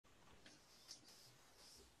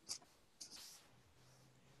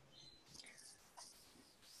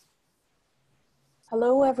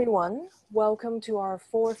Hello everyone, welcome to our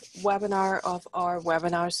fourth webinar of our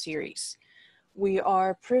webinar series. We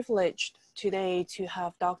are privileged today to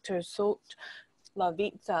have Dr. Zsolt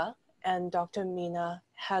Lavicza and Dr. Mina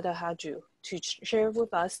Sedaghatjou to share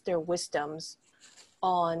with us their wisdoms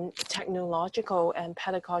on technological and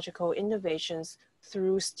pedagogical innovations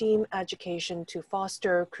through STEAM education to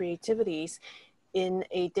foster creativities in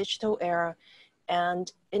a digital era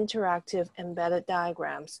and interactive embedded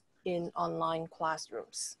diagrams in online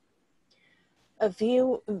classrooms. A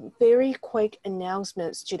few very quick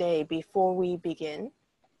announcements today before we begin.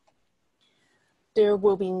 There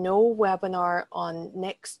will be no webinar on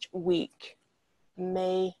next week,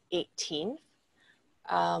 May 18th.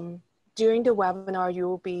 During the webinar,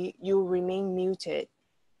 you'll remain muted.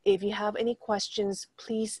 If you have any questions,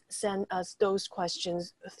 please send us those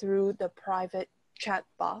questions through the private chat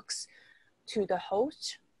box to the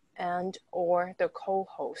host and or the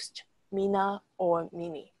co-host, Mina or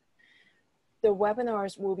Mini. The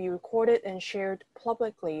webinars will be recorded and shared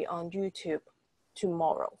publicly on YouTube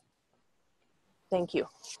tomorrow. Thank you.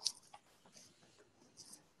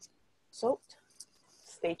 So,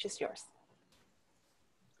 stage is yours.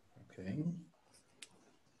 Okay.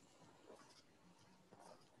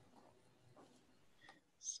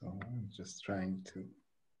 So I'm just trying to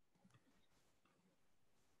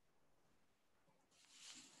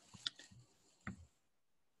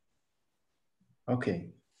okay,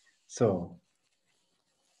 so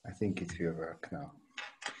I think it will work now.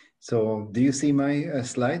 So do you see my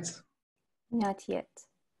slides? Not yet.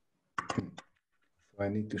 So I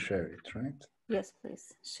need to share it, right? Yes,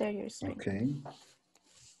 please. Share your screen. Okay.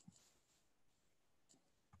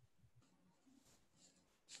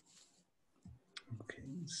 Okay,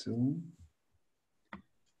 so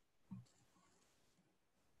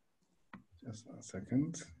just a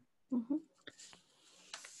second. Mm-hmm.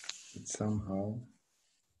 It's somehow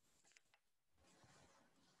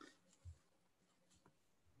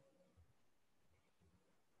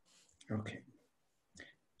okay.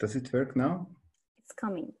 Does it work now? It's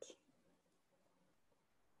coming.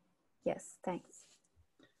 Yes, thanks.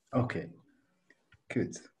 Okay,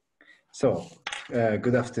 good. So,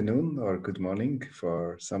 good afternoon or good morning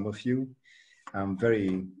for some of you. I'm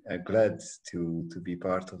very glad to be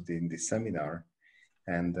part of this seminar,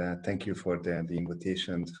 and thank you for the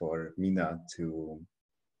invitation for Mina to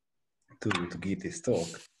give this talk.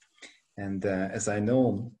 And as I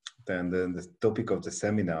know, then the topic of the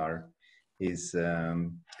seminar is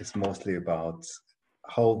mostly about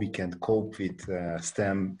how we can cope with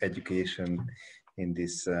STEM education in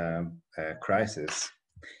this crisis.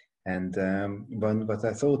 And what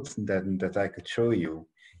I thought that I could show you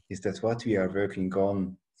is that what we are working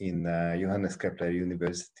on in Johannes Kepler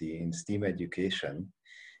University in STEAM education,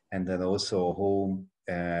 and then also how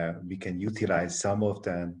we can utilize some of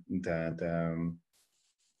the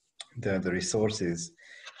resources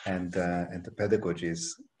and the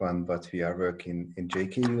pedagogies on what we are working in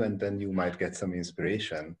JKU, and then you might get some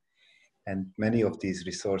inspiration. And many of these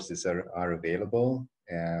resources are available.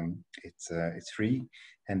 It's free,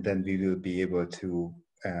 and then we will be able to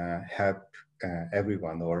help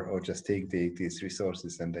everyone or just take these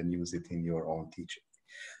resources and then use it in your own teaching.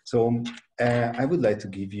 So I would like to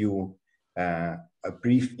give you a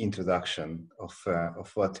brief introduction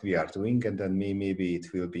of what we are doing, and then maybe it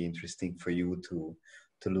will be interesting for you to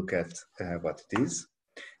look at what it is.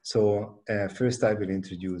 So first I will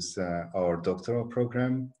introduce our doctoral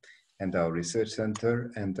program and our research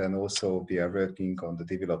center, and then also we are working on the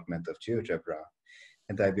development of GeoGebra.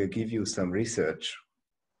 And I will give you some research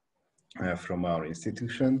from our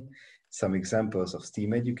institution, some examples of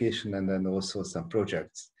STEAM education, and then also some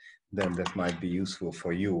projects then that might be useful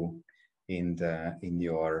for you in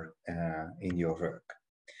your work.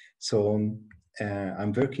 So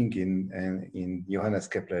I'm working in Johannes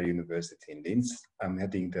Kepler University in Linz. I'm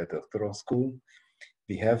heading the doctoral school.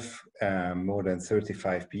 We have more than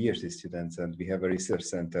 35 PhD students, and we have a research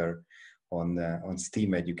center on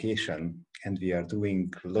STEAM education, and we are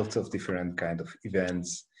doing lots of different kind of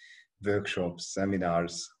events, workshops,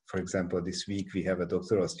 seminars. For example, this week we have a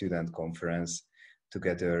doctoral student conference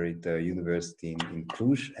together at the university in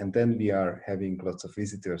Cluj, and then we are having lots of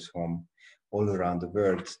visitors from all around the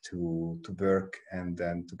world to work and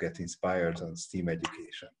then to get inspired on STEAM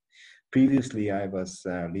education. Previously, I was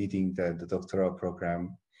leading the doctoral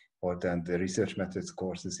program or then the research methods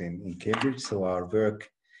courses in Cambridge. So our work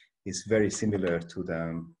is very similar to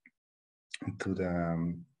the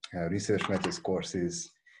research methods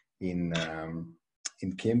courses in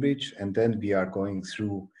Cambridge. And then we are going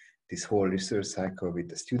through this whole research cycle with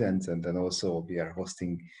the students, and then also we are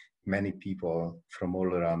hosting many people from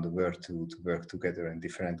all around the world to work together in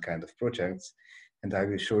different kind of projects. And I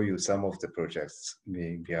will show you some of the projects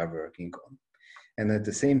we are working on. And at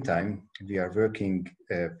the same time, we are working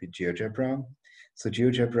with GeoGebra. So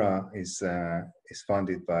GeoGebra is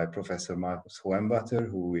funded by Professor Markus Hohenbatter,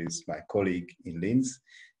 who is my colleague in Linz,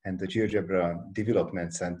 and the GeoGebra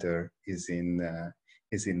Development Center is in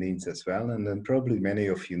Linz as well. And then probably many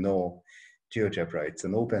of you know GeoGebra. It's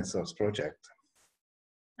an open source project,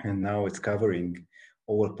 and now it's covering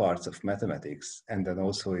all parts of mathematics, and then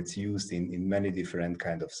also it's used in many different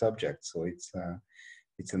kind of subjects. So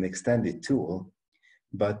it's an extended tool,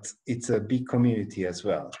 but it's a big community as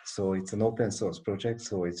well. So it's an open source project,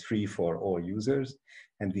 so it's free for all users.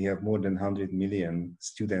 And we have more than 100 million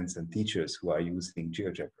students and teachers who are using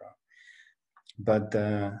GeoGebra. But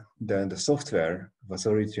the software was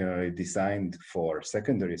originally designed for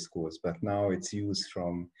secondary schools, but now it's used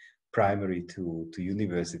from primary to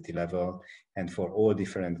university level and for all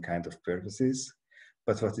different kind of purposes.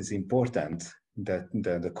 But what is important, that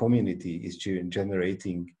the community is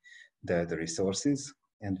generating the resources,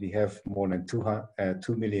 and we have more than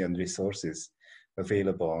 2 million resources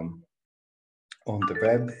available on the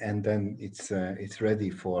web, and then it's ready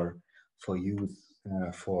for use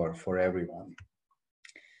for everyone.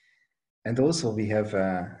 And also we have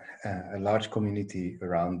a large community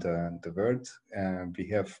around the world. We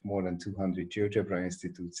have more than 200 GeoGebra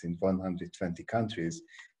institutes in 120 countries.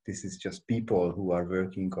 This is just people who are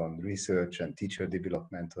working on research and teacher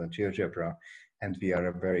development on GeoGebra, and we are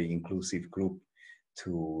a very inclusive group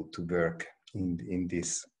to work in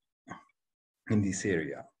this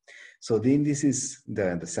area. So then this is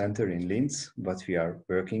the center in Linz, what we are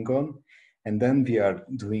working on, and then we are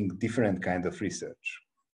doing different kind of research.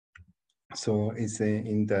 So it's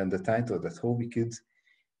in the title that how we could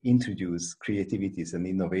introduce creativities and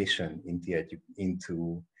innovation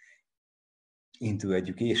into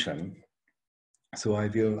education. So I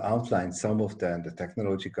will outline some of the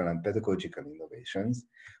technological and pedagogical innovations,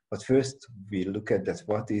 but first we look at that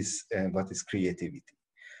what is creativity.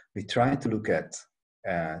 We try to look at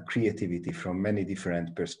creativity from many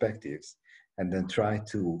different perspectives, and then try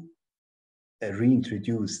to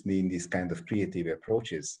reintroduce in these kind of creative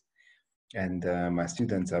approaches. And my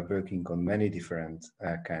students are working on many different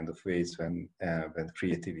kind of ways when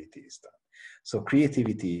creativity is done. So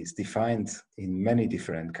creativity is defined in many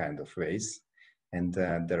different kind of ways, and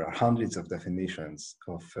there are hundreds of definitions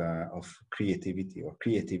of creativity or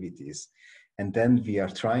creativities. And then we are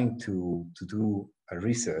trying to do a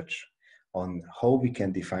research on how we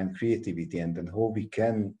can define creativity, and then how we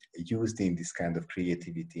can use this kind of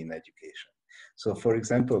creativity in education. So for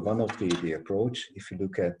example, one of the approach, if you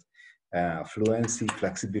look at fluency,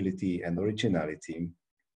 flexibility, and originality,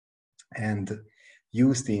 and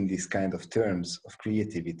used in this kind of terms of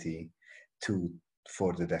creativity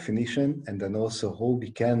for the definition, and then also how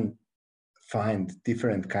we can find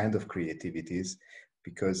different kind of creativities,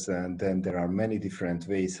 because then there are many different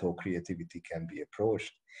ways how creativity can be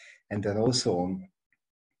approached, and then also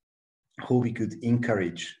how we could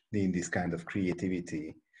encourage this kind of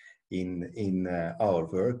creativity in our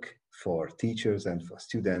work for teachers and for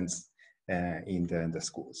students in the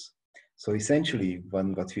schools. So essentially,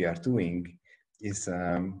 what we are doing is,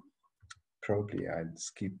 probably I'd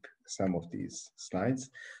skip some of these slides.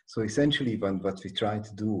 So essentially, what we try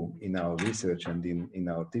to do in our research and in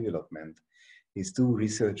our development is do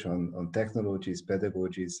research on technologies,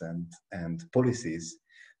 pedagogies, and policies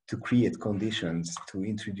to create conditions to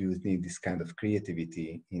introduce this kind of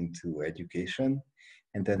creativity into education,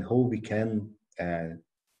 and then how we can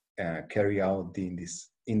carry out these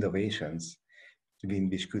innovations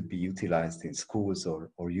which could be utilized in schools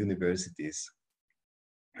or universities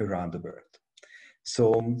around the world.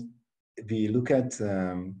 So we look at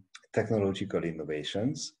technological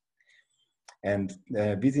innovations, and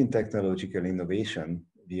within technological innovation,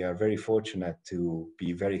 we are very fortunate to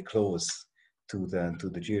be very close to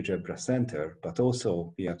the GeoGebra Center, but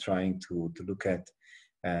also we are trying to look at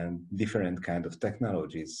different kind of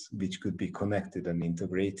technologies which could be connected and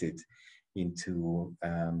integrated into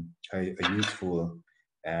a useful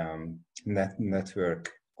network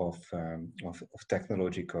of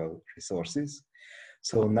technological resources.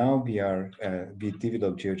 So now we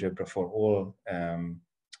develop GeoGebra for all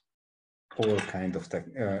kind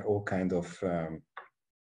of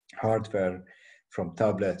hardware, from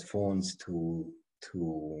tablet phones to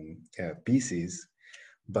PCs.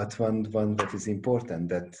 But one that is important,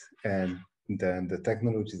 that the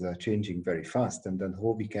technologies are changing very fast, and then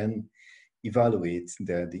how we can evaluate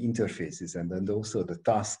the interfaces, and then also the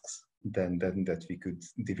tasks then that we could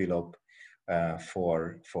develop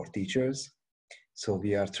for teachers. So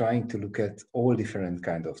we are trying to look at all different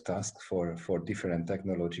kind of tasks for different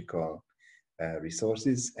technological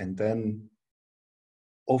resources, and then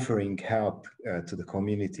offering help to the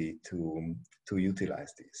community to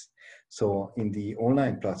utilize this. So in the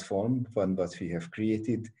online platform, what we have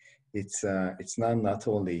created, it's now not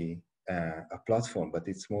only a platform, but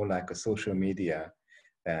it's more like a social media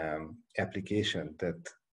application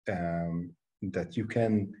that you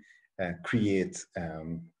can create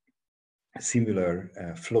similar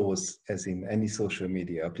flows as in any social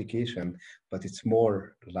media application, but it's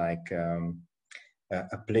more like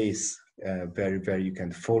a place where you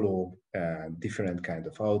can follow different kind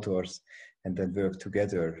of authors and then work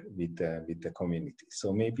together with the community.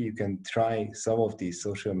 So maybe you can try some of these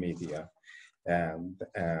social media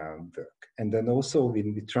work. And then also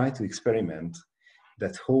we try to experiment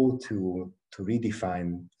that how to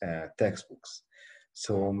redefine textbooks.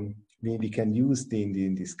 So we can use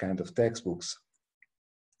this kind of textbooks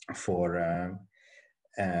for,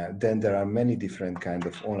 then there are many different kind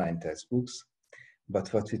of online textbooks.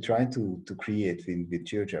 But what we try to create with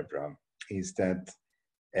GeoGebra is that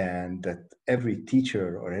every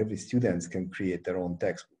teacher or every student can create their own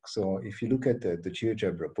textbook. So if you look at the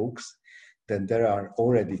GeoGebra books, then there are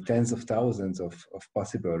already tens of thousands of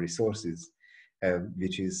possible resources,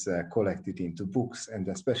 which is collected into books. And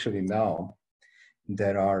especially now,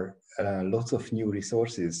 there are lots of new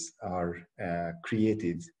resources are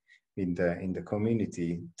created in the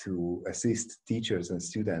community to assist teachers and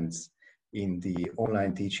students in the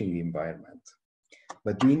online teaching environment.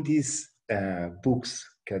 But in these books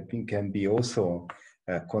can be also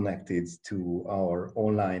connected to our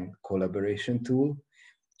online collaboration tool,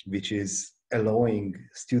 which is allowing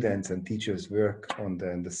students and teachers work on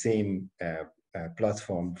the same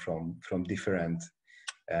platform from different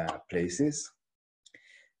places.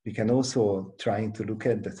 We can also trying to look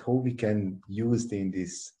at that how we can use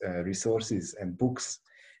these resources and books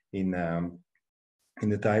in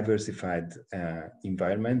a diversified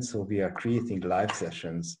environment. So we are creating live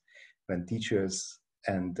sessions when teachers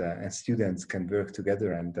and students can work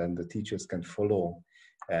together, and then the teachers can follow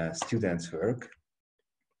students' work.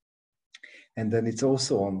 And then it's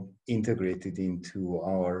also integrated into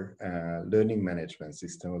our learning management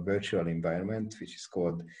system, a virtual environment, which is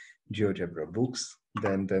called GeoGebra Books.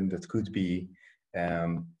 Then that could be,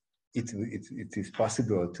 it is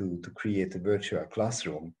possible to create a virtual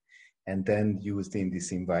classroom and then used in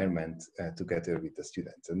this environment together with the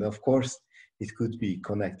students. And of course, it could be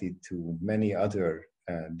connected to many other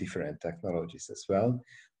different technologies as well.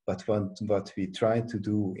 But what we tried to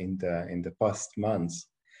do in the past months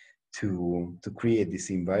to create this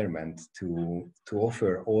environment to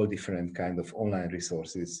offer all different kind of online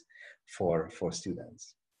resources for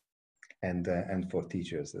students and for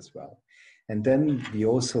teachers as well. And then we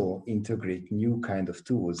also integrate new kind of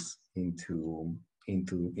tools into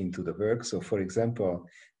the work. So for example,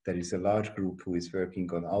 there is a large group who is working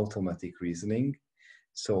on automatic reasoning.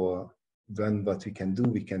 So then what we can do,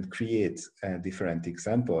 we can create different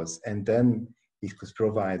examples, and then it could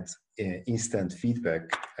provide instant feedback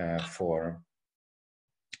for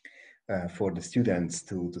the students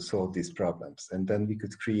to solve these problems. And then we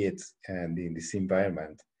could create in this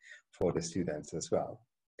environment for the students as well.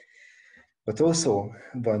 But also,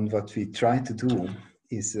 what we try to do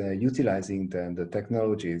is utilizing the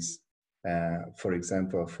technologies, for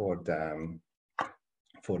example, for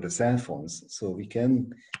the cell phones. So we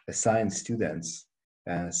can assign students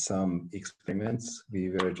some experiments. We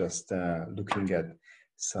were just looking at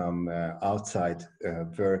some outside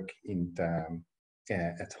work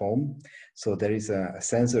at home. So there is a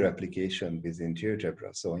sensor application within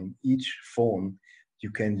GeoGebra. So in each phone, you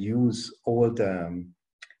can use all the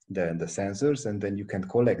sensors, and then you can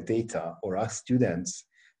collect data or ask students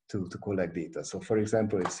to collect data. So for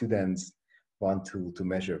example, if students want to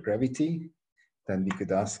measure gravity, then we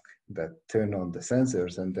could ask that turn on the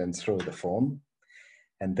sensors and then throw the phone,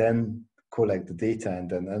 and then collect the data and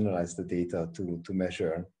then analyze the data to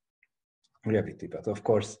measure gravity. But of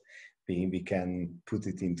course, we can put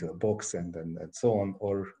it into a box and so on,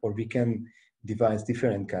 or we can devise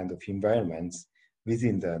different kind of environments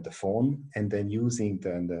within the phone, and then using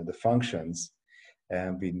the functions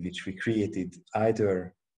which we created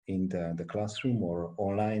either in the classroom or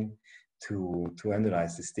online to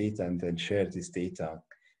analyze this data and then share this data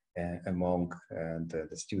among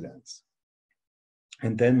the students.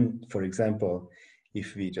 And then, for example,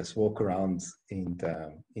 if we just walk around in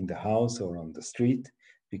the house or on the street,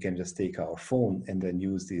 we can just take our phone and then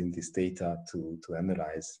use this data to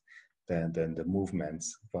analyze the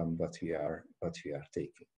movements from what we are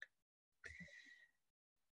taking.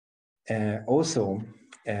 Also,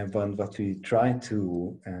 what we try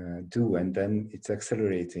to do, and then it's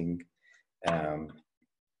accelerating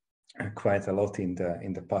quite a lot in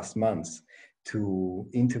the past months, to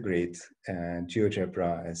integrate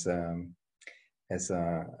GeoGebra as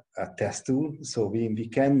a test tool. So we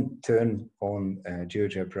can turn on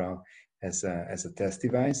GeoGebra as a test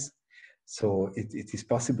device. So it is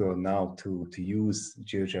possible now to use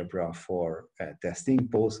GeoGebra for testing,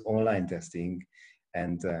 both online testing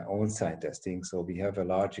and on-site testing. So we have a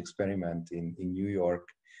large experiment in New York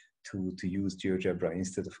to use GeoGebra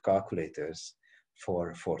instead of calculators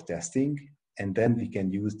for testing. And then we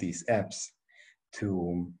can use these apps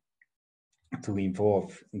to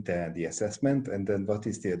involve the assessment. And then what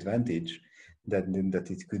is the advantage? That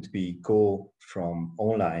it could be go from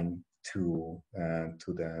online to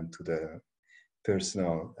the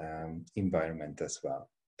personal environment as well.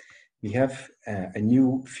 We have a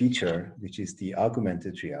new feature, which is the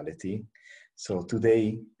augmented reality. So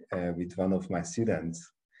today, with one of my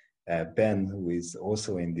students, Ben, who is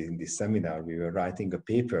also in this seminar, we were writing a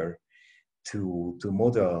paper to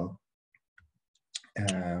model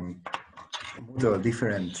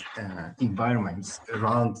different environments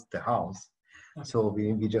around the house. So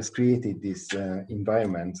we just created this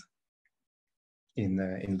environment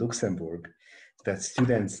in Luxembourg, that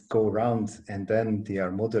students go around and then they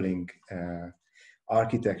are modeling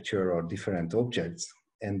architecture or different objects,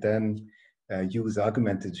 and then use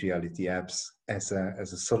augmented reality apps as a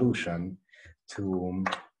solution to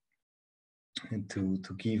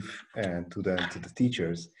give to the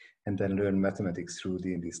teachers, and then learn mathematics through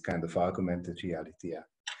this kind of augmented reality app.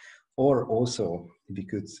 Or also we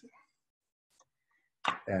could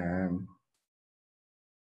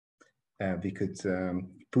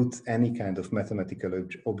put any kind of mathematical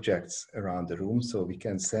objects around the room, so we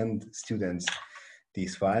can send students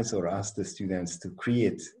these files or ask the students to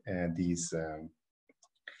create these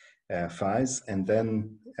files, and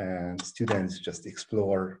then students just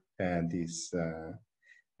explore these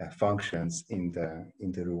functions in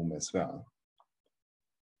the room as well.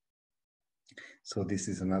 So this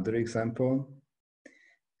is another example.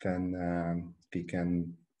 Then we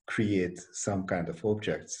can create some kind of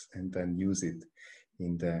objects and then use it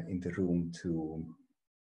in the room to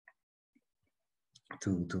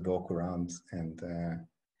walk around and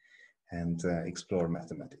explore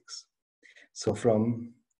mathematics. So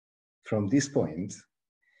from this point,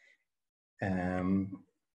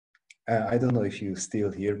 I don't know if you still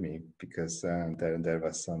hear me, because there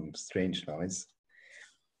was some strange noise.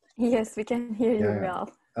 Yes, we can hear you well.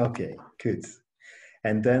 Okay, good.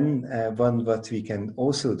 And then what we can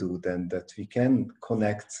also do then, that we can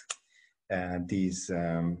connect these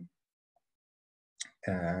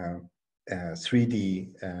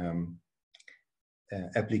 3D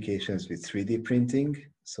applications with 3D printing.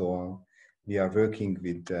 So we are working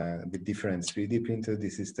with different 3D printers.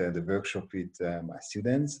 This is the workshop with my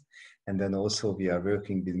students. And then also we are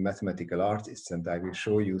working with mathematical artists. And I will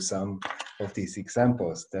show you some of these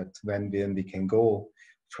examples, that when we can go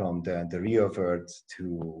from the real world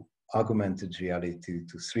to augmented reality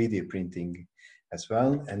to 3D printing as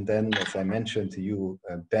well. And then, as I mentioned to you,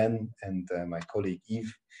 Ben and my colleague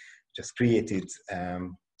Yves just created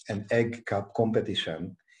an egg cup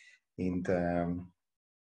competition in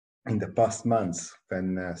the past months,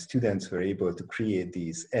 when students were able to create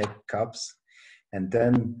these egg cups. And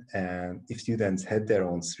then if students had their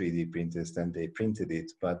own 3D printers, then they printed it.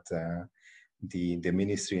 But the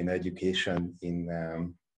Ministry in Education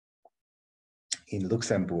in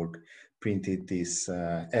Luxembourg printed this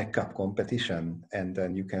egg cup competition, and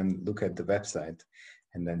then you can look at the website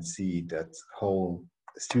and then see that whole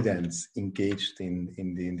students engaged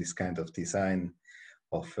in this kind of design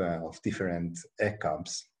of different egg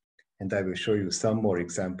cups. And I will show you some more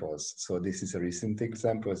examples. So this is a recent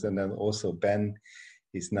example, and then also Ben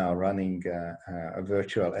is now running a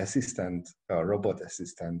virtual assistant, a robot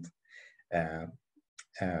assistant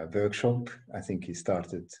workshop. I think he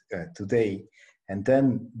started today. And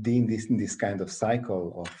then in this kind of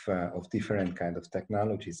cycle of different kind of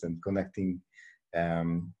technologies and connecting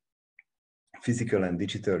physical and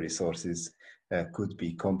digital resources could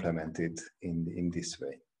be complemented in this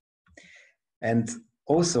way. And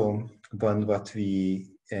also, what we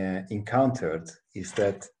encountered is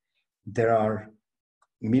that there are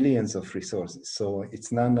millions of resources. So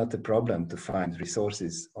it's not a problem to find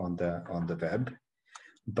resources on the web.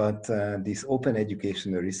 But these open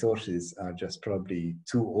educational resources are just probably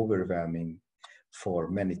too overwhelming for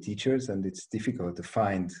many teachers, and it's difficult to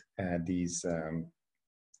find these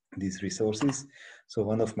resources. So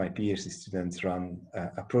one of my PhD students run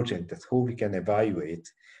a project that how we can evaluate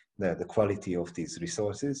the quality of these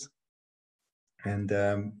resources. And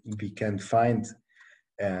we can find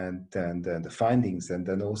the findings, and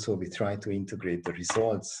then also we try to integrate the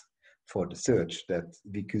results for the search, that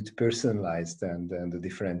we could personalize the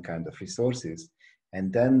different kind of resources.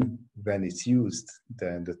 And then when it's used,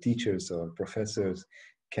 then the teachers or professors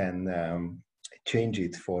can change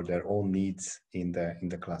it for their own needs in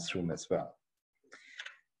the classroom as well.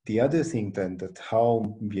 The other thing then, that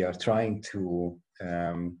how we are trying to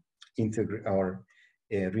integrate or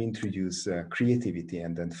reintroduce creativity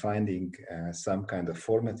and then finding some kind of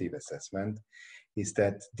formative assessment, is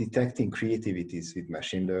that detecting creativities with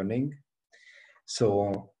machine learning.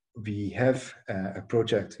 So we have a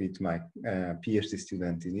project with my PhD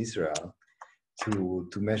student in Israel to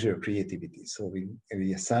measure creativity. So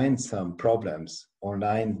we assign some problems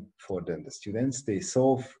online for the students. They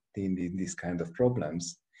solve these kind of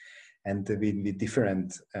problems, and with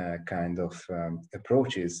different kind of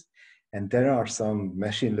approaches. And there are some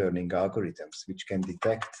machine learning algorithms which can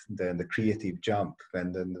detect the creative jump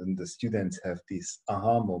when the students have this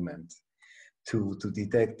aha moment to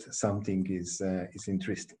detect something is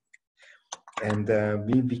interesting. And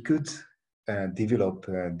we could develop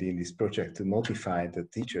in this project to notify the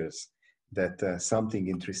teachers that something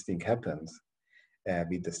interesting happened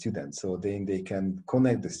with the students. So then they can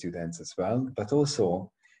connect the students as well, but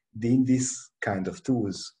also this kind of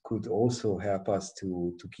tools could also help us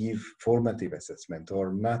to give formative assessment,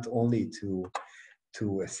 or not only to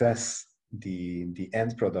assess the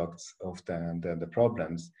end products of the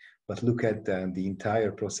problems, but look at the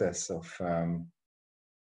entire process of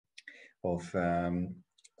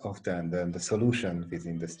the solution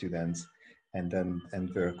within the students, and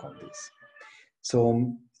work on this.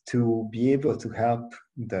 So to be able to help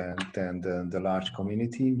the large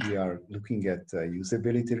community, we are looking at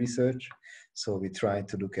usability research. So we try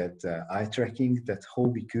to look at eye tracking, that how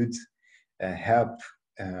we could help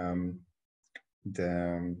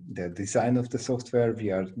the design of the software. We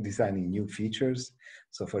are designing new features.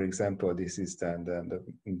 So for example, this is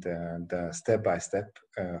the step-by-step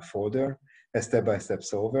folder, a step-by-step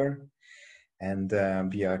solver. And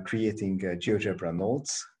we are creating GeoGebra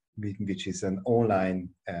notes, which is an online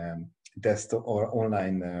desktop or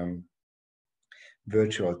online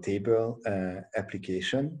virtual table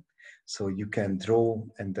application. So you can draw,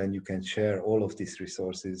 and then you can share all of these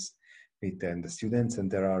resources with the students.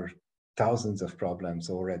 And there are thousands of problems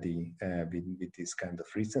already with this kind of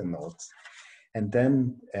written notes. And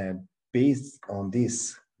then based on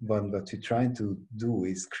this, what we're trying to do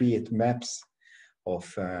is create maps of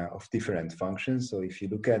different functions. So if you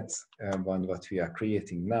look at what we are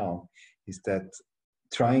creating now, is that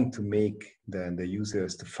trying to make the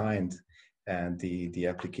users to find the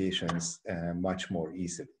applications much more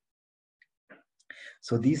easily.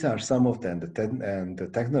 So these are some of the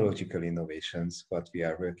technological innovations what we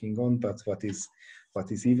are working on. But what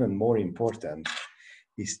is even more important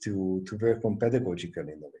is to work on pedagogical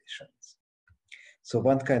innovations. So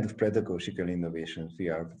what kind of pedagogical innovations we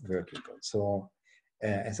are working on? So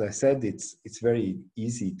as I said, it's very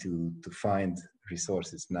easy to find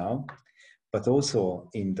resources now, but also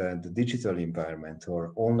in the digital environment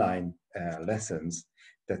or online lessons,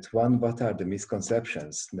 what are the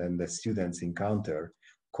misconceptions that the students encounter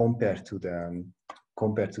compared to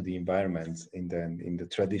the environment in the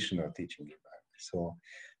traditional teaching environment. So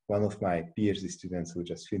one of my PhD students who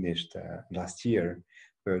just finished last year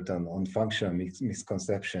worked on functional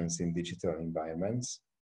misconceptions in digital environments.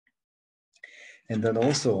 And then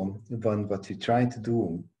also, what we try to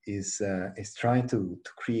do is try to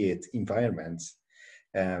create environments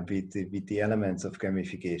with the elements of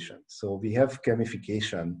gamification. So we have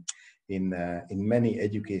gamification in many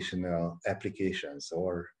educational applications,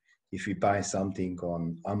 or if we buy something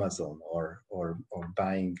on Amazon or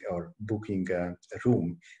buying or booking a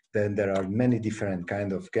room, then there are many different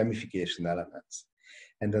kind of gamification elements.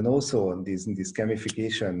 And then also this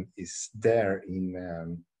gamification is there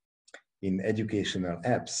in educational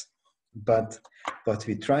apps. But what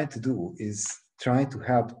we try to do is try to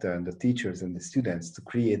help the teachers and the students to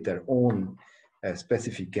create their own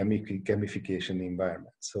specific gamification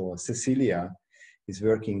environment. So Cecilia is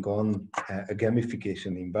working on a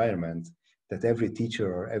gamification environment that every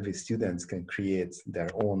teacher or every student can create their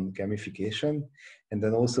own gamification. And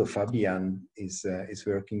then also Fabian is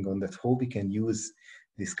working on that, how we can use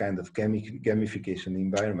this kind of gamification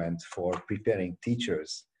environment for preparing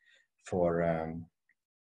teachers for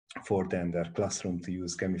their classroom to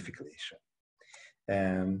use gamification.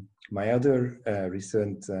 My other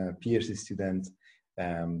recent PhD student,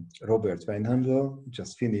 Robert Weinhandel,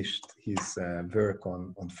 just finished his work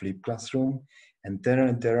on Flip Classroom, and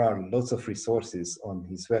there are lots of resources on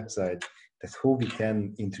his website that how we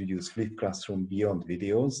can introduce flipped classroom beyond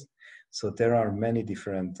videos. So there are many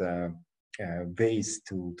different ways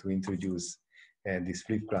to introduce this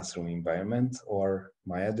flipped classroom environment. Or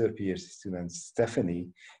my other PhD student, Stephanie,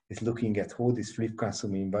 is looking at how these flipped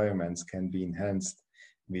classroom environments can be enhanced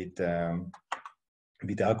with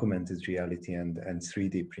augmented reality and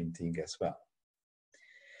 3D printing as well.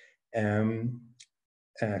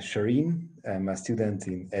 Shireen, a student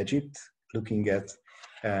in Egypt, looking at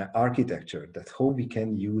architecture, that how we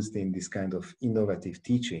can use in this kind of innovative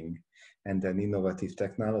teaching and then innovative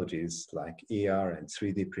technologies like AR and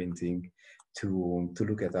 3D printing to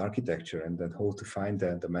look at architecture and then how to find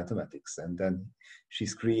the mathematics. And then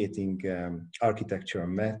she's creating architecture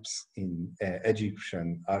maps in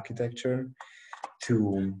Egyptian architecture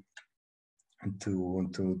to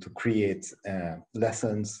create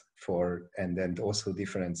lessons for, and then also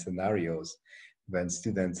different scenarios when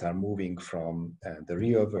students are moving from the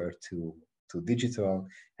real world to digital,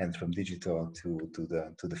 and from digital to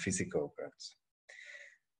the physical world.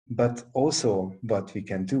 But also what we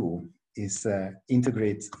can do is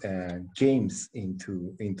integrate games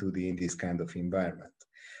into this kind of environment.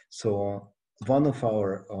 So one of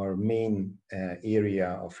our main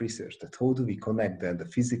area of research, that how do we connect the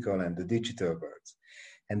physical and the digital worlds.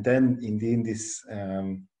 And then in this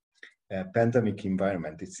pandemic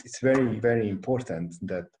environment, it's very, very important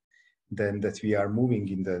that we are moving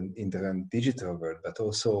in the digital world, but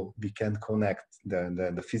also we can connect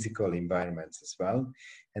the physical environments as well.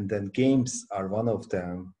 And then games are one of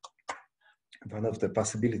the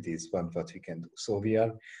possibilities what we can do. So we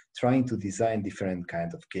are trying to design different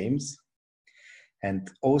kind of games.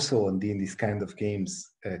 And also in this kind of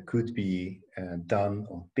games could be done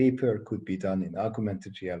on paper, could be done in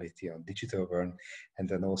augmented reality on digital world, and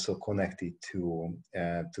then also connected to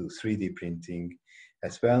 3D printing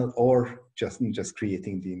as well, or just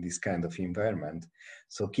creating this kind of environment.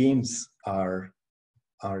 So games are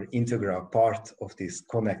integral part of this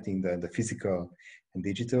connecting the physical and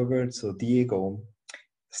digital world. So Diego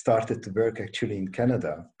started to work actually in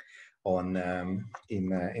Canada on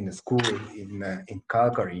in a school in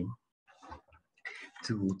Calgary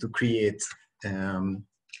to create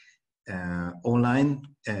online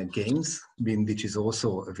games, which is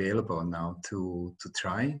also available now to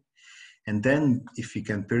try. And then if we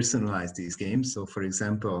can personalize these games, so for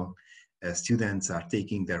example, students are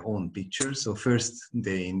taking their own pictures. So first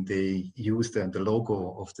they use the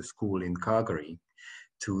logo of the school in Calgary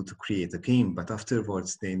to create a game, but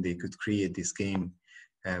afterwards then they could create this game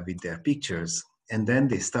with their pictures. And then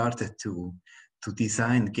they started to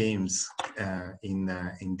design games in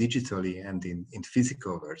digitally and in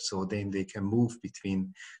physical world. So then they can move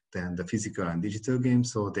between the physical and digital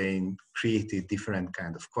games. So they created different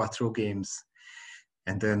kind of quattro games,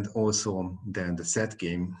 and then also the set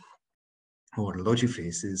game or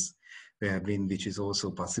logifaces, which is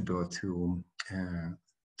also possible to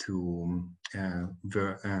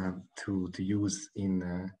use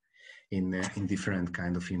in different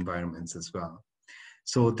kind of environments as well.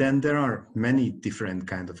 So then there are many different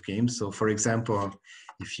kind of games. So for example,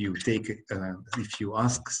 if you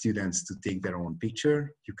ask students to take their own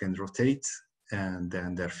picture, you can rotate and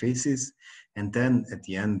then their faces, and then at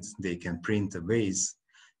the end they can print a vase,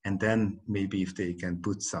 and then maybe if they can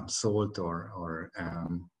put some salt or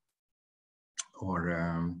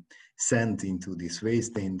sand into this vase,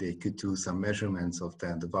 then they could do some measurements of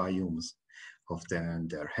the volumes of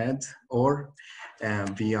their head. Or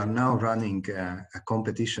we are now running a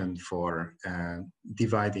competition for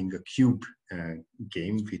dividing a cube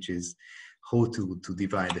game, which is how to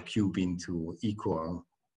divide a cube into equal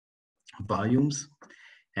volumes.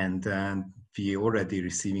 And we are already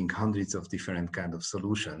receiving hundreds of different kind of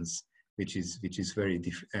solutions, which is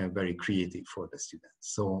very creative for the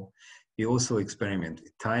students. So we also experiment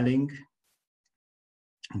with tiling.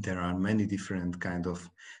 There are many different kind of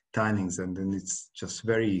tilings, and then it's just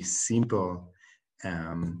very simple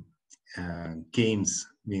games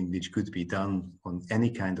which could be done on any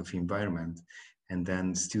kind of environment, and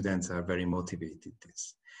then students are very motivated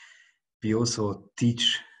this. We also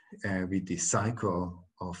teach with the cycle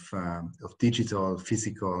of digital,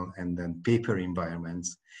 physical, and then paper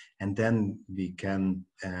environments, and then we can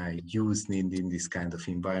use in this kind of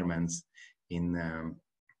environments in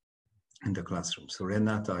the classroom. So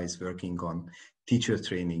Renata is working on teacher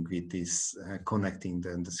training with this connecting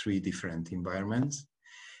the three different environments.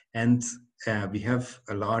 And we have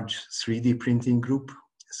a large 3D printing group.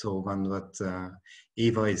 So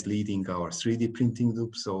Eva is leading our 3D printing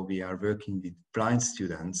group. So we are working with blind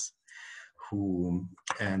students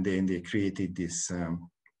and then they created this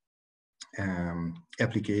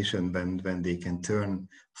application when they can turn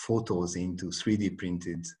photos into 3D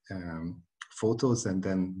printed photos, and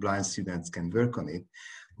then blind students can work on it.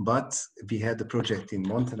 But we had a project in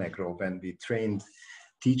Montenegro when we trained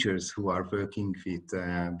teachers who are working with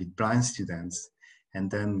blind students, and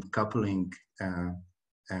then coupling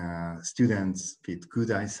students with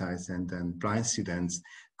good eyesight and then blind students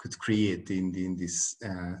could create in this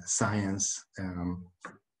science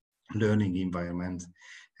learning environment.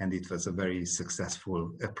 And it was a very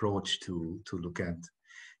successful approach to look at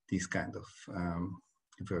this kind of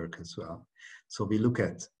work as well. So we look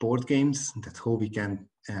at board games, that how we can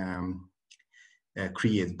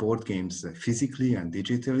create board games physically and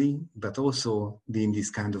digitally, but also in this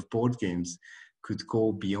kind of board games could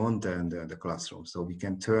go beyond the classroom. So we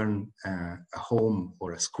can turn a home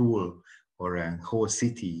or a school or a whole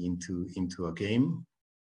city into a game.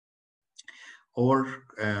 Or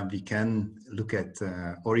we can look at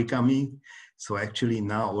origami. So actually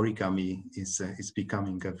now origami is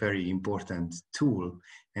becoming a very important tool.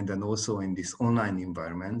 And then also in these online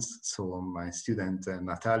environments. So my student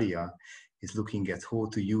Natalia is looking at how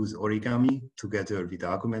to use origami together with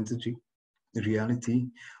augmented reality,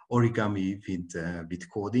 origami with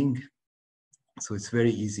coding. So it's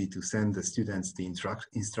very easy to send the students the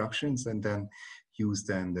instructions and then use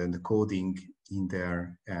then the coding in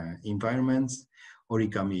their environments,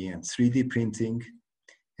 origami and 3D printing.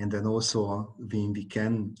 And then also we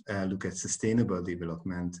can look at sustainable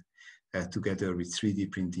development together with 3D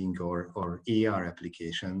printing or AR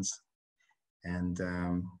applications. And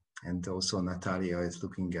also Natalia is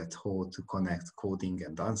looking at how to connect coding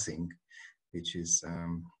and dancing, which is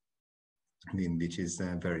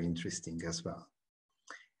very interesting as well.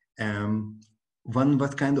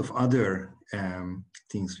 What kind of other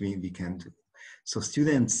things we can do? So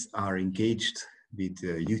students are engaged with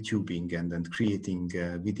YouTubing and then creating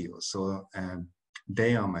videos. So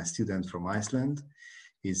Bea, my student from Iceland,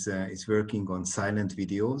 is working on silent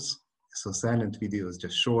videos. So silent videos,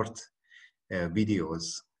 just short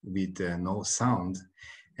videos with no sound,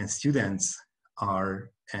 and students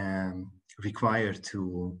are required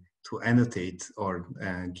to annotate or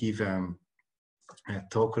give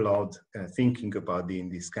talk aloud thinking about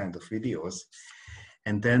these kind of videos,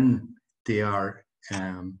 and then they are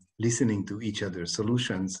listening to each other's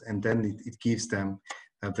solutions, and then it gives them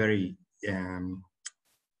a very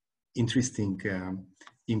interesting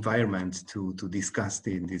environment to discuss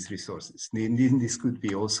these resources. This could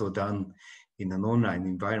be also done in an online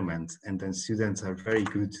environment, and then students are very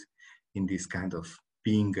good in this kind of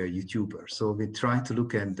being a YouTuber. So we try to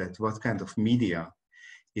look at that, what kind of media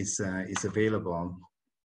is available,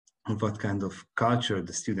 what kind of culture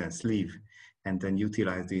the students live, and then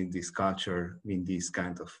utilizing this culture in this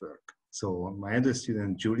kind of work. So my other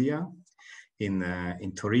student, Julia,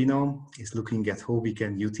 in Torino, is looking at how we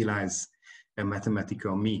can utilize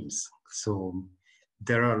mathematical memes. So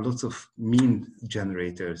there are lots of meme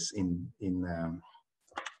generators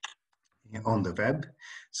on the web.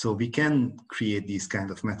 So we can create these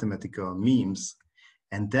kind of mathematical memes,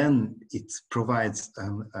 and then it provides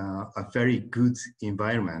a very good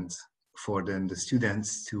environment for the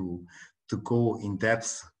students to go in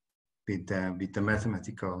depth with the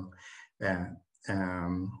mathematical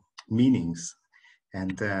meanings.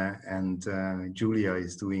 And Julia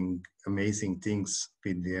is doing amazing things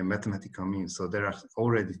with the mathematical memes. So there are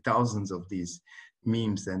already thousands of these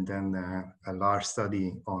memes, and then a large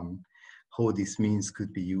study on how these memes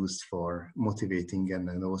could be used for motivating and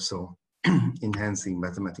then also enhancing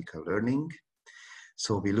mathematical learning.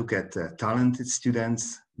 So we look at talented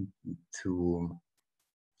students to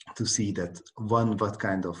see that what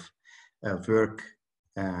kind of work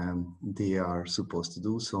they are supposed to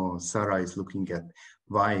do. So Sarah is looking at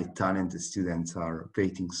why talented students are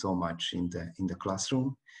waiting so much in the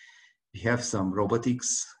classroom. We have some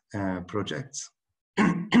robotics projects.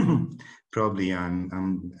 Probably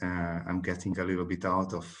I'm getting a little bit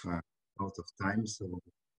out of time, so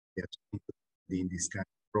we are in this kind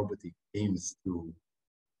of robotic games to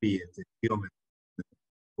create geometry,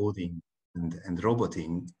 coding, and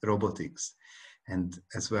robotics, and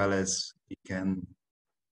as well as we can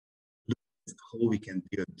look at how we can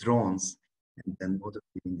build drones and then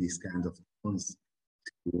modeling these kind of drones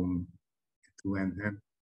to enhance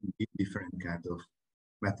different kind of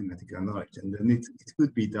mathematical knowledge. And then it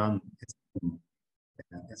could be done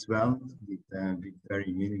as well with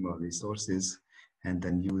very minimal resources, and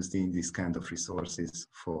then used in this kind of resources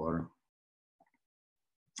for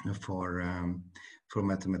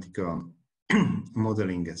mathematical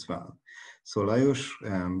modeling as well. So Lajos,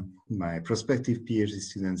 my prospective PhD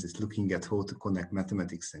students, is looking at how to connect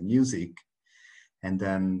mathematics and music. And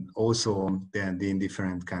then also then the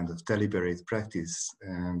different kind of deliberate practice,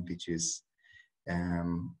 which is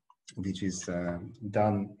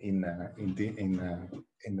done in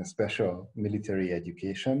a special military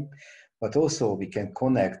education. But also we can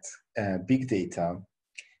connect big data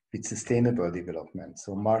with sustainable development.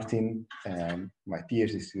 So Martin, my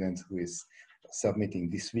PhD student who is submitting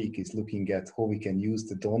this week, is looking at how we can use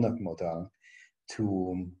the donut model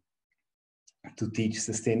to teach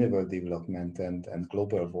sustainable development and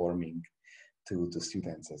global warming to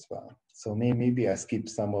students as well. So maybe I skip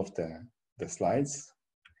some of the slides.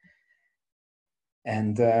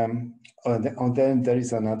 And then there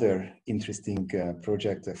is another interesting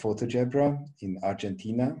project, PhotoGebra in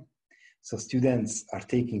Argentina. So students are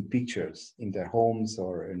taking pictures in their homes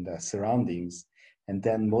or in their surroundings, and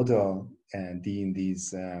then model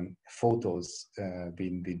these photos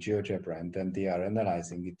with GeoGebra, and then they are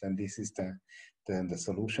analyzing it, and this is the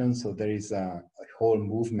solution. So there is a whole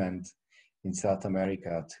movement in South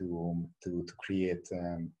America to create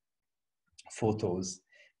photos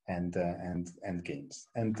and games.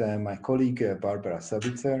 And my colleague Barbara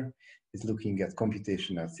Savitzer is looking at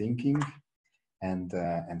computational thinking and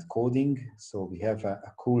coding. So we have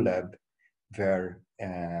a cool lab where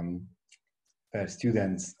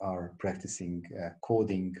students are practicing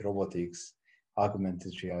coding, robotics,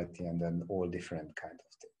 augmented reality, and then all different kind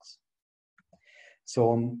of things.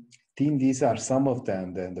 So these are some of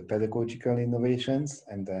the pedagogical innovations,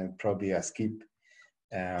 and then probably I skip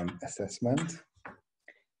assessment.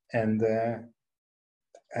 And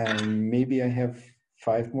maybe I have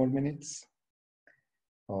 5 more minutes,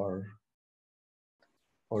 or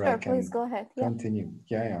sure, I can please go ahead. Continue.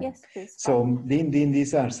 Yeah. Yes, please. So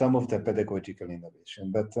these are some of the pedagogical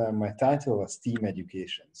innovation, but my title was STEAM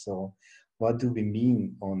education. So what do we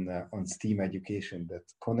mean on STEAM education, that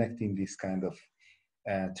connecting this kind of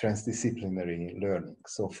transdisciplinary learning?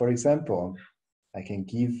 So for example, I can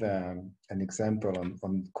give an example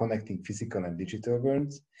on connecting physical and digital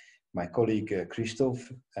worlds. My colleague Krzysztof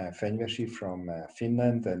Fenyvesi from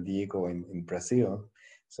Finland and Diego in Brazil.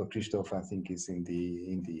 So Krzysztof, I think, is in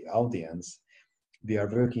the audience. We are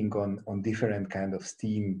working on different kind of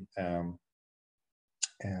STEAM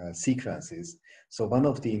sequences. So one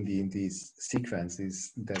of these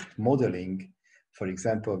sequences that modeling, for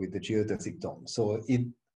example, with the geodesic dome. So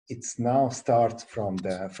it's now start from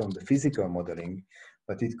the physical modeling,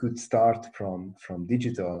 but it could start from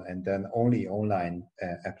digital and then only online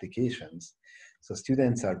applications. So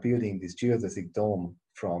students are building this geodesic dome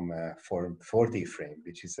from 4D frame,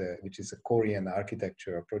 which is a Korean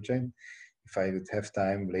architecture project. If I would have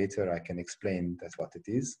time later, I can explain that's what it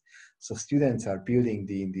is. So students are building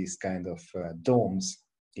these kind of domes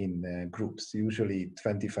in groups, usually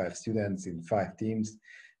 25 students in 5 teams.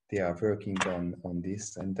 They are working on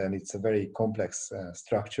this, and then it's a very complex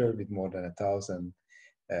structure with more than 1,000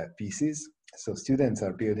 pieces. So students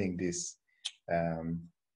are building this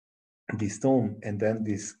dome, and then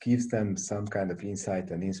this gives them some kind of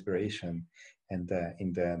insight and inspiration and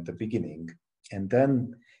in the beginning. And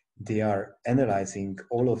then they are analyzing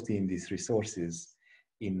all of these resources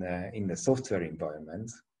in the software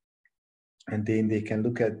environment, and then they can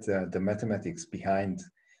look at the mathematics behind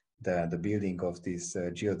the building of this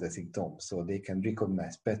geodesic dome. So they can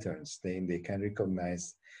recognize patterns, they can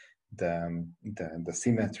recognize the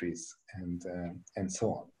symmetries and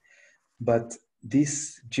so on. But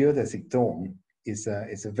this geodesic dome is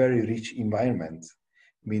a very rich environment,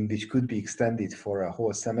 I mean, which could be extended for a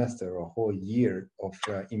whole semester or a whole year of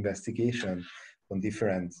investigation on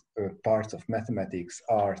different parts of mathematics,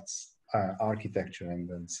 arts, architecture,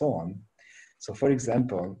 and so on. So, for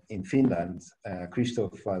example, in Finland,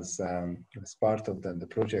 Krzysztof was part of the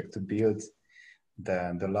project to build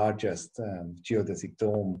the largest geodesic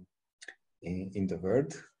dome in the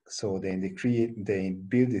world. So they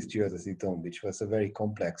built this geodesic dome, which was a very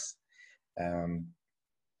complex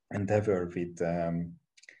endeavor with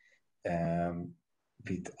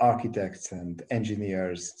architects and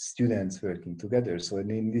engineers, students working together. So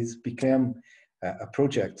this became a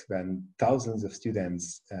project when thousands of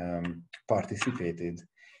students participated.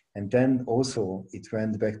 And then also it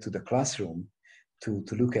went back to the classroom to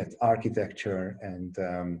look at architecture and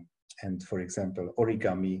for example,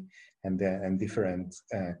 origami and different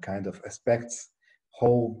kind of aspects,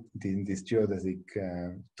 how this geodesic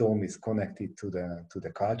dome is connected to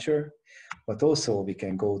the culture. But also we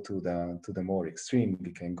can go to the more extreme.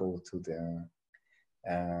 We can go to the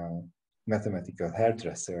mathematical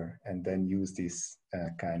hairdresser and then use this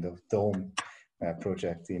kind of dome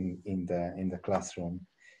project in the classroom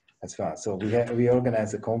as well. So we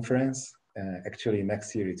organize a conference. Actually,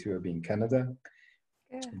 next year it will be in Canada,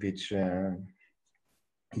 which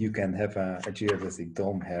you can have a geodesic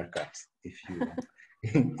dome haircut if you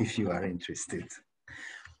if you are interested.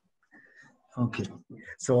 Okay,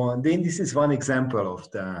 so then this is one example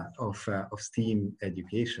of the of STEAM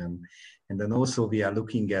education, and then also we are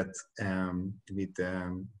looking at with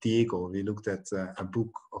Diego. We looked at a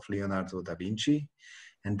book of Leonardo da Vinci,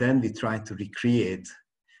 and then we tried to recreate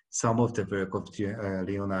some of the work of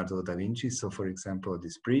Leonardo da Vinci. So, for example,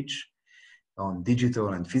 this bridge on digital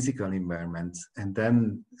and physical environments, and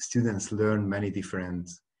then students learn many different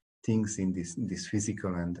things in this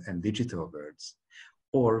physical and digital worlds,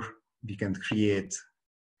 or we can create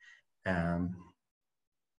in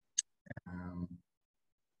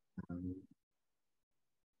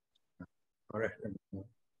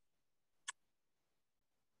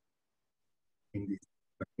this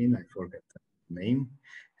machine, I forget the name,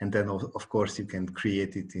 and then of course you can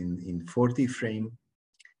create it in 40 frame,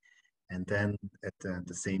 and then at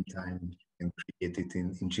the same time you can create it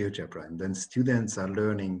in GeoGebra, and then students are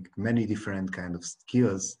learning many different kind of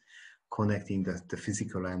skills connecting the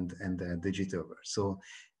physical and the digital world. So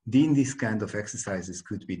then this kind of exercises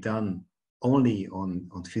could be done only on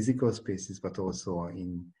physical spaces, but also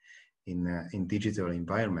in digital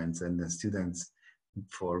environments, and the students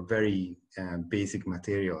for very basic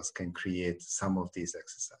materials can create some of these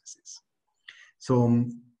exercises. So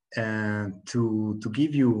to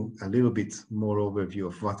give you a little bit more overview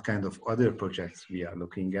of what kind of other projects we are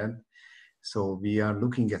looking at. So we are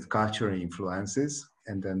looking at cultural influences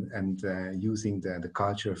and using the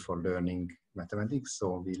culture for learning mathematics.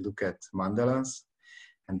 So we look at mandalas,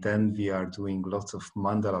 and then we are doing lots of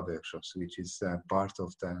mandala workshops, which is part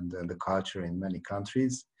of the culture in many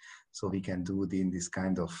countries. So we can do this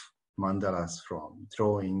kind of mandalas from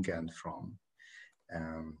drawing and from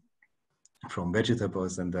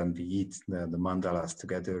vegetables, and then we eat the mandalas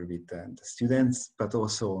together with the students, but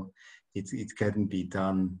also it can be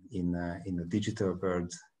done in a digital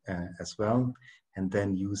world as well, and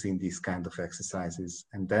then using these kind of exercises,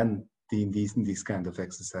 and then these kind of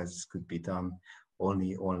exercises could be done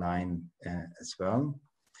only online as well.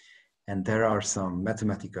 And there are some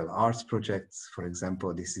mathematical arts projects. For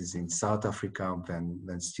example, this is in South Africa,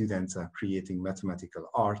 when students are creating mathematical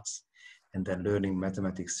arts and then learning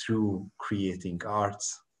mathematics through creating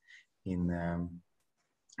arts in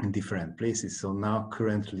different places. So now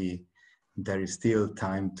currently there is still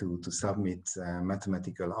time to submit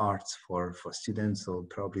mathematical arts for students. So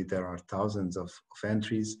probably there are thousands of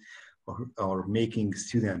entries, or making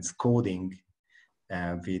students coding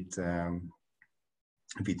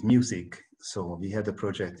with music. So we had a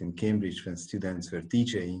project in Cambridge when students were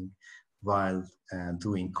DJing while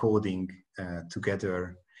doing coding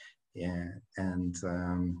together, and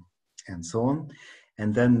so on.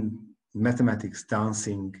 And then mathematics,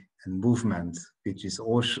 dancing, and movement, which is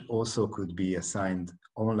also could be assigned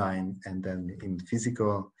online and then in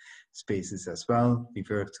physical spaces as well. We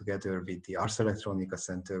work together with the Ars Electronica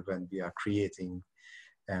Center when we are creating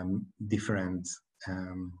different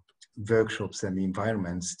workshops and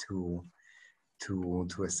environments to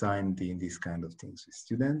assign these kind of things with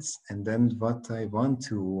students. And then what I want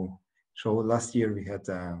to show, last year we had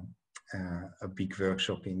a big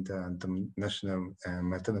workshop in the National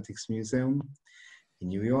Mathematics Museum in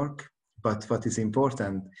New York. But what is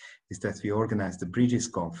important is that we organized the Bridges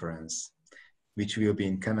Conference, which will be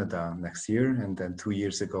in Canada next year. And then 2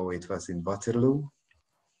 years ago, it was in Waterloo.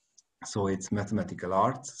 So it's mathematical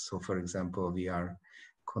art. So for example, we are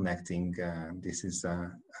connecting, this is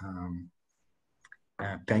a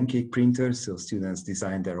pancake printer. So students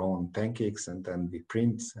design their own pancakes, and then we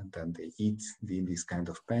print, and then they eat these kind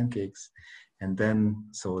of pancakes. And then,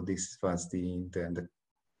 so this was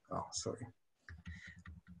oh, sorry.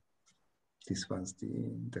 This was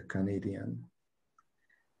the Canadian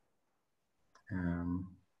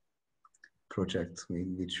project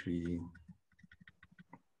which we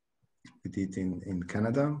did in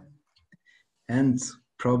Canada. And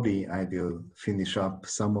probably I will finish up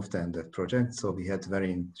some of the project. So we had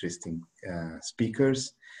very interesting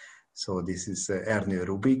speakers. So this is Ernő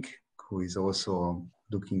Rubik, who is also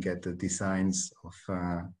looking at the designs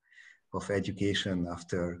of education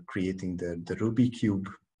after creating the Rubik Cube.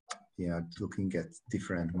 We are looking at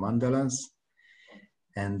different mandalas.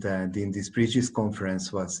 And then this Bridges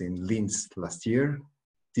conference was in Linz last year.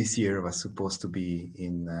 This year was supposed to be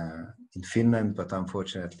in Finland, but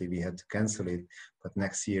unfortunately we had to cancel it. But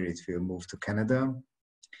next year it will move to Canada.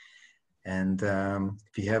 And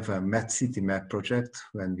we have a Math City Map project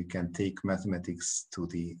when we can take mathematics to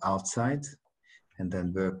the outside and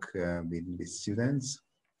then work with students.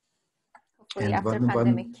 Hopefully after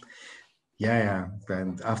pandemic. Yeah,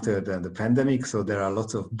 and after the pandemic, so there are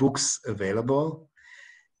lots of books available.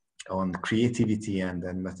 on creativity and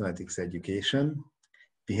then mathematics education.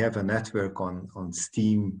 We have a network on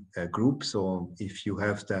STEAM group, so if you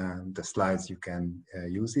have the slides, you can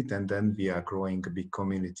use it. And then we are growing a big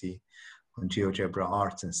community on GeoGebra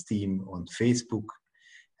Arts and STEAM on Facebook.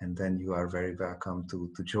 And then you are very welcome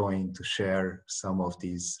to join, to share some of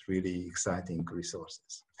these really exciting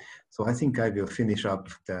resources. So I think I will finish up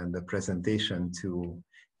the presentation to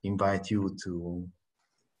invite you to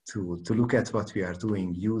look at what we are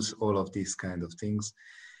doing, use all of these kind of things.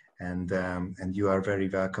 And you are very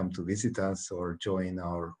welcome to visit us or join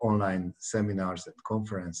our online seminars and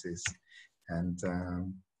conferences. And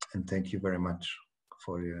thank you very much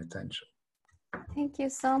for your attention. Thank you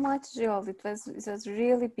so much, Zsolt. It was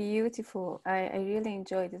really beautiful. I really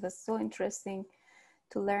enjoyed it. It was so interesting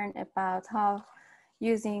to learn about how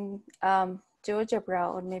using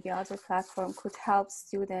GeoGebra or maybe other platform could help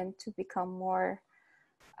students to become more,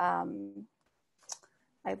 I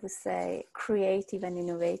would say, creative and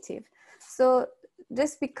innovative. So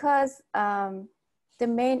just because the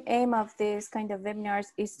main aim of this kind of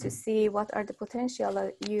webinars is to see what are the potential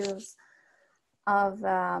use of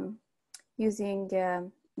using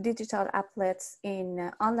digital applets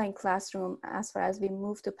in online classroom as far as we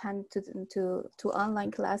move to online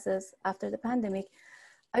classes after the pandemic,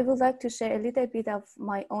 I would like to share a little bit of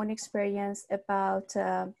my own experience about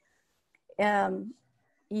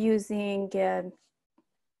using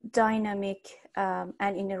dynamic and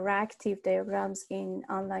interactive diagrams in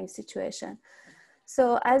online situation.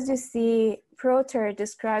 So as you see, Proter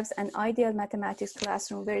describes an ideal mathematics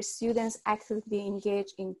classroom where students actively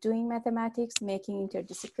engage in doing mathematics, making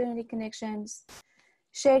interdisciplinary connections,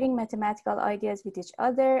 sharing mathematical ideas with each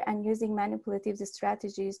other, and using manipulative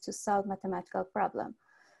strategies to solve mathematical problems.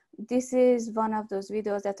 This is one of those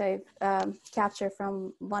videos that I've captured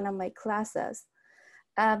from one of my classes.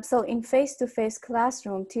 So in face-to-face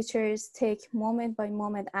classroom, teachers take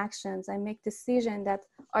moment-by-moment actions and make decisions that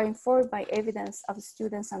are informed by evidence of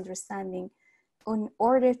students' understanding in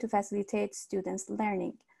order to facilitate students'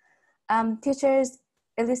 learning. Teachers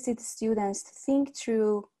elicit students to think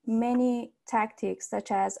through many tactics,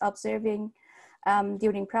 such as observing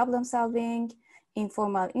during problem solving,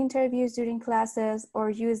 informal interviews during classes, or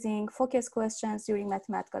using focus questions during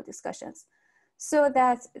mathematical discussions, so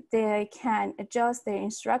that they can adjust their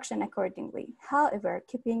instruction accordingly. However,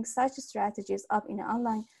 keeping such strategies up in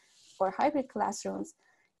online or hybrid classrooms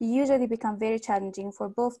usually become very challenging for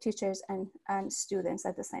both teachers and students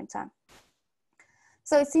at the same time.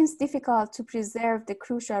 So it seems difficult to preserve the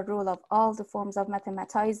crucial role of all the forms of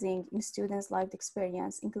mathematizing in students' lived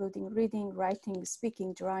experience, including reading, writing,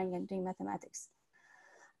 speaking, drawing, and doing mathematics,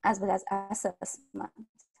 as well as assessment.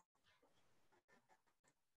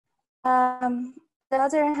 On the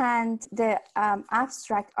other hand, the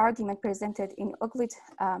abstract argument presented in Euclid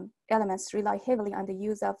elements rely heavily on the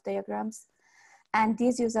use of diagrams, and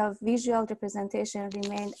this use of visual representation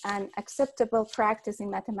remained an acceptable practice in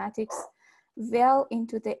mathematics well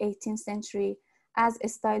into the 18th century, as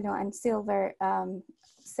Stylo and Silver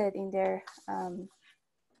said in their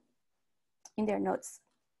notes.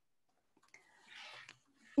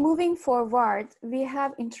 Moving forward, we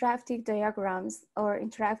have interactive diagrams or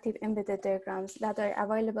interactive embedded diagrams that are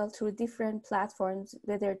available through different platforms,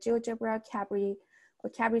 whether GeoGebra, Cabri, or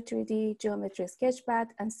Cabri 3D, Geometry Sketchpad,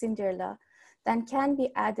 and Cinderella, that can be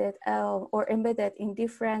added or embedded in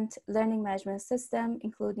different learning management systems,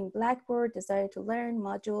 including Blackboard, Desire to Learn,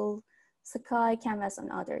 Module, Sakai, Canvas, and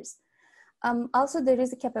others. Also, there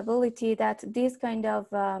is a capability that these kind of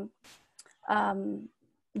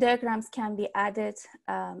diagrams can be added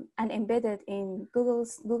and embedded in Google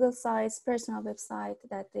sites, personal website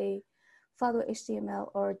that they follow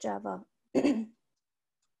HTML or Java.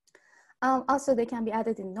 Also, they can be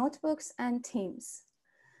added in notebooks and Teams.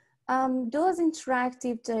 Those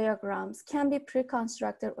interactive diagrams can be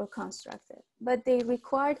pre-constructed or constructed, but they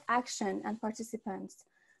require action and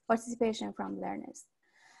participation from learners.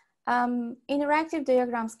 Interactive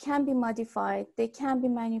diagrams can be modified, they can be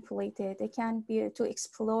manipulated, they can be to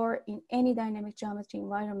explore in any dynamic geometry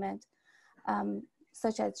environment,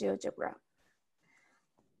 such as GeoGebra.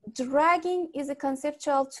 Dragging is a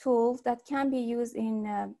conceptual tool that can be used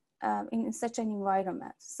in such an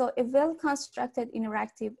environment. So a well-constructed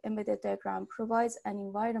interactive embedded diagram provides an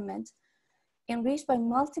environment enriched by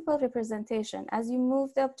multiple representation. As you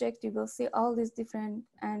move the object, you will see all these different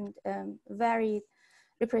and varied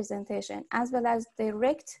representation, as well as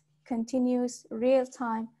direct, continuous,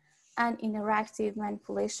 real-time, and interactive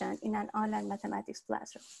manipulation in an online mathematics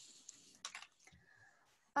classroom.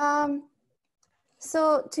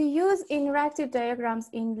 So to use interactive diagrams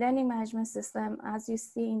in learning management system, as you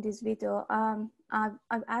see in this video,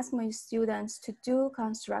 I've asked my students to do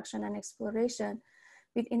construction and exploration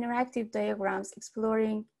with interactive diagrams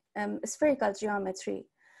exploring spherical geometry.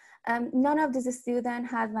 None of these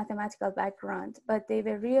students had mathematical background, but they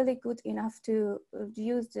were really good enough to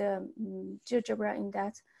use the GeoGebra in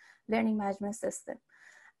that learning management system,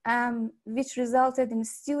 which resulted in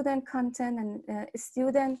student and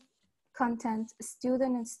student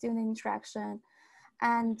interaction,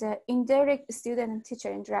 and indirect student and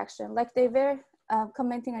teacher interaction. Like they were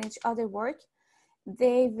commenting on each other's work,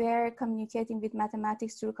 they were communicating with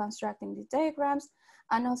mathematics through constructing the diagrams,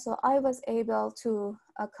 and also I was able to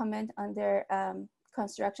comment on their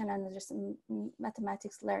construction and their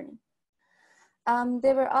mathematics learning.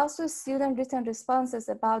 There were also student written responses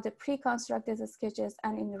about the pre-constructed sketches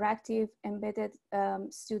and interactive embedded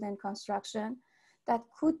student construction that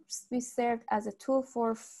could be served as a tool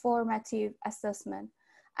for formative assessment.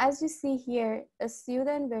 As you see here, a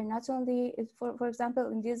student were not only, for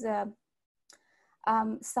example, in this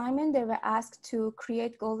assignment, they were asked to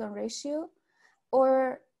create golden ratio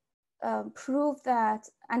or prove that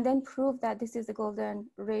this is a golden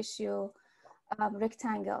ratio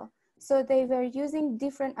rectangle. So they were using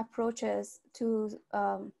different approaches to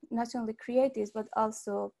not only create this, but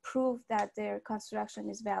also prove that their construction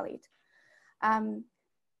is valid.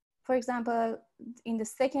 For example, in the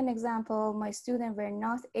second example, my students were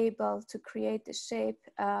not able to create the shape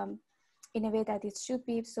in a way that it should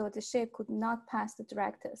be, so the shape could not pass the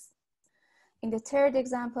drag test. In the third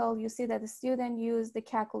example, you see that the student used the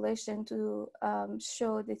calculation to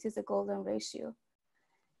show this is a golden ratio.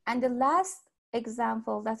 And the last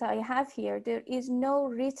example that I have here, there is no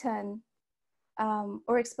written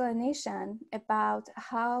or explanation about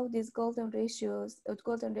how these golden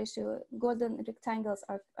rectangles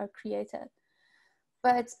are created.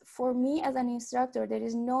 But for me as an instructor, there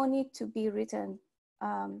is no need to be written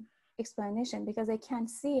explanation, because I can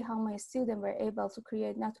see how my students were able to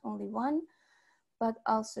create not only one, but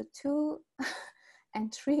also 2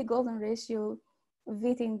 and 3 golden ratio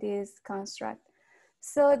within this construct.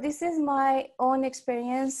 So this is my own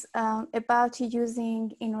experience about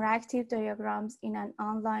using interactive diagrams in an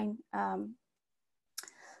online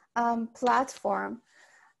platform.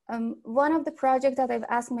 One of the projects that I've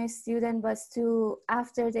asked my students was to,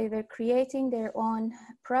 after they were creating their own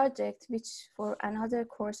project, which for another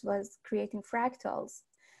course was creating fractals.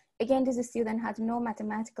 Again, this student had no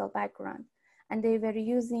mathematical background, and they were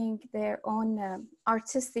using their own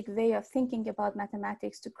artistic way of thinking about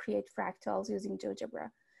mathematics to create fractals using GeoGebra.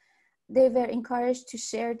 They were encouraged to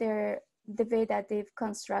share the way that they've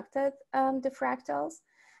constructed the fractals,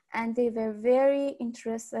 and they were very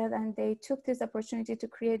interested, and they took this opportunity to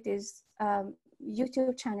create this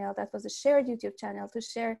YouTube channel that was a shared YouTube channel to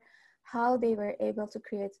share how they were able to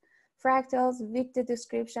create fractals with the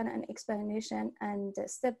description and explanation and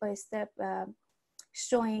step-by-step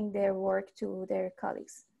showing their work to their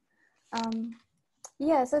colleagues.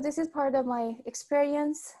 Yeah, so this is part of my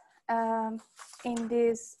experience in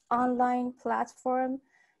this online platform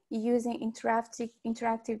using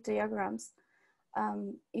interactive diagrams.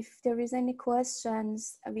 If there is any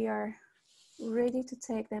questions, we are ready to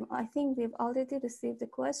take them. I think we've already received a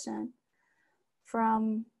question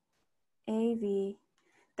from AV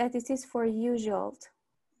that it is for you, Zsolt.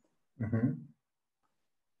 Mm-hmm.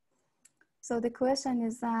 So the question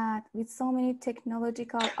is that with so many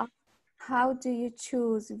technological, how do you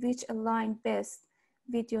choose which align best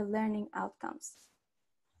with your learning outcomes?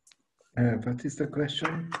 What is the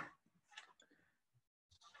question?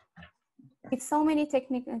 With so many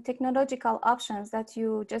technological options that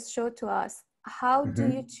you just showed to us, how do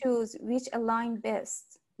you choose which align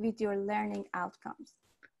best with your learning outcomes?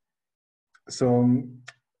 So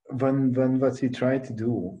what we try to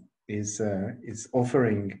do is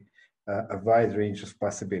offering a wide range of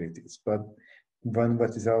possibilities, but what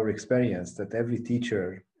is our experience that every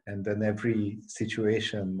teacher and then every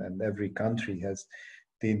situation and every country has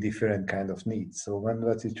the different kind of needs. So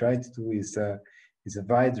what we try to do is a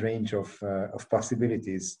wide range of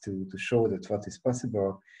possibilities to show that what is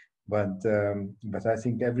possible, but I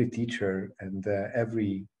think every teacher and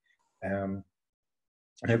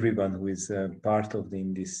everyone who is part of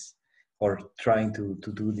in this or trying to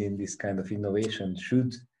do in this kind of innovation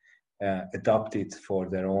should adopt it for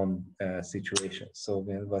their own situation. So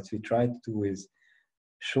what we try to do is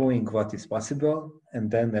showing what is possible, and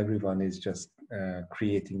then everyone is just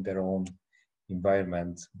creating their own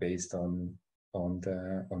environment based on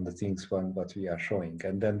the things what we are showing,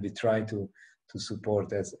 and then we try to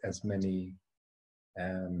support as many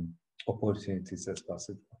opportunities as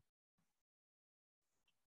possible.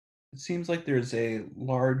 It seems like there's a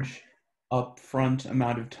large upfront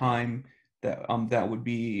amount of time that would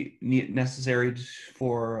be necessary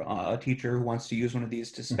for a teacher who wants to use one of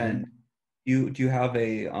these to spend. Do you have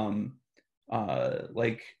a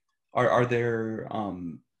like are there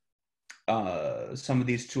some of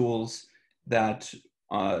these tools that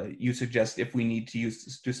you suggest if we need to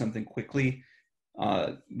do something quickly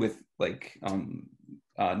with like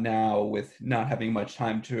now with not having much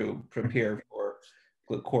time to prepare for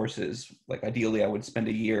courses? Like ideally I would spend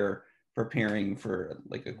a year preparing for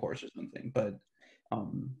like a course or something, but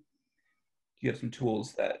do you have some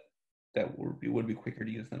tools that would be quicker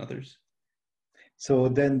to use than others? So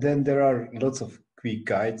then there are lots of quick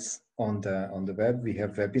guides on the web. We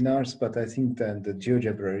have webinars, but I think then the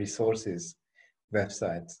GeoGebra resources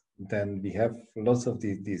website, then we have lots of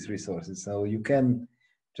these resources. So you can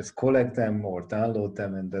just collect them or download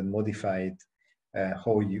them and then modify it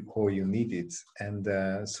how you need it. And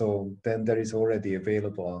so then there is already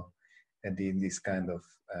available in this kind of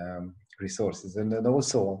resources. And then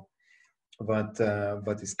also what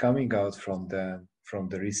is coming out from the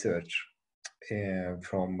research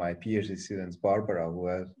from my PhD students, Barbara, who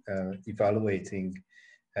are evaluating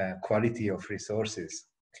quality of resources.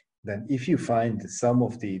 Then if you find some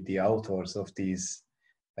of the authors of these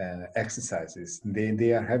exercises,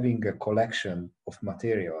 they are having a collection of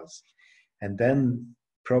materials, and then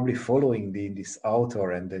probably following this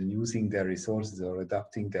author and then using their resources or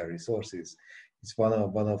adapting their resources is one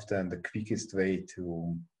of the quickest way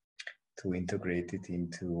to integrate it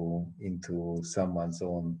into someone's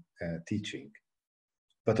own teaching.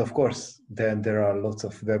 But of course, then there are lots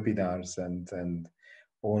of webinars and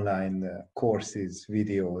online courses,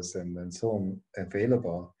 videos, and so on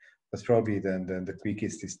available. But probably then the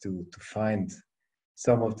quickest is to find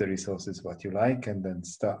some of the resources what you like, and then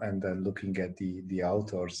looking at the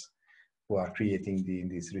authors who are creating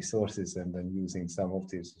these resources, and then using some of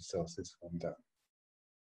these resources from them.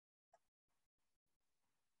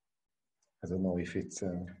 I don't know if it's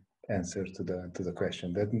an answer to the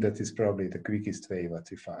question. That is probably the quickest way what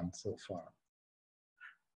we found so far.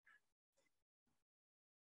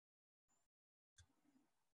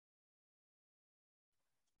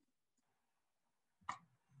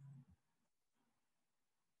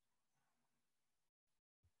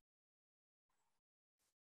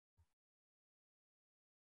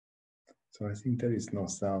 So I think there is no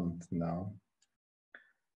sound now.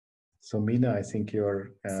 So Mina, I think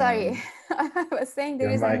you're... Sorry, I was saying there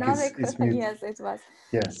is another question. Yes, it was.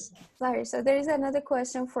 Yes. Sorry, so there is another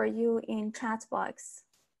question for you in chat box.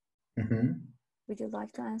 Would you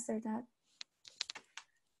like to answer that?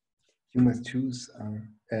 You must choose.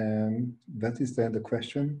 That is then the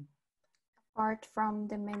question. Apart from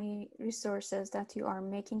the many resources that you are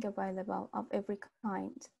making available of every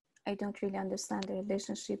kind, I don't really understand the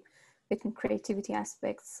relationship between creativity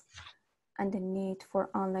aspects and the need for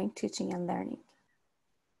online teaching and learning.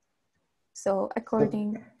 So go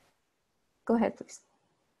ahead, please.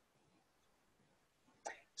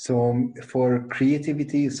 So for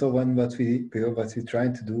creativity, so what we're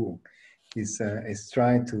trying to do is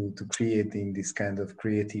trying to create in this kind of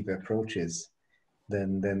creative approaches,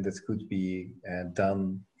 then that could be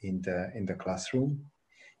done in the classroom,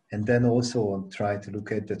 and then also try to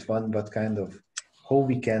look at that one, what kind of how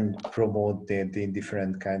we can promote the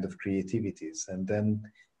different kind of creativities. And then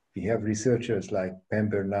we have researchers like Pam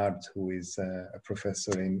Bernard, who is a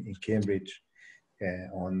professor in Cambridge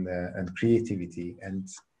on creativity, and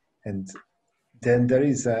then there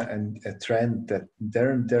is a trend that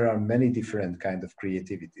there are many different kind of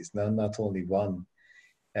creativities, not only one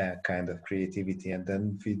kind of creativity. And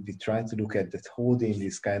then we try to look at that how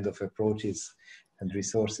these kind of approaches and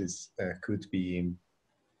resources could be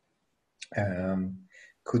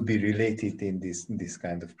related in this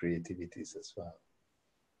kind of creativities as well.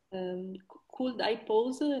 Could I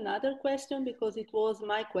pose another question, because it was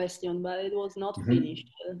my question, but it was not finished?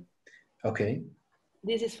 Okay.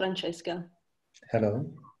 This is Francesca. Hello.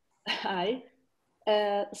 Hi.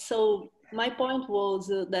 So my point was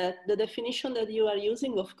that the definition that you are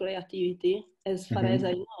using of creativity, as far as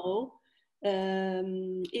I know,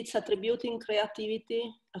 it's attributing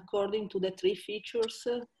creativity according to the 3 features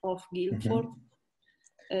of Guilford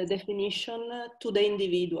definition to the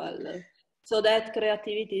individual. So that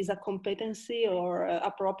creativity is a competency or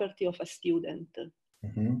a property of a student.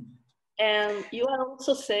 And you are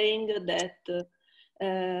also saying that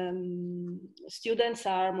students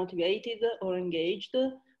are motivated or engaged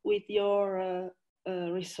with your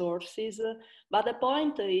resources. But the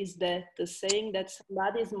point is that saying that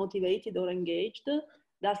somebody is motivated or engaged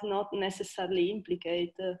does not necessarily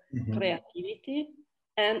implicate creativity.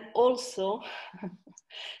 And also,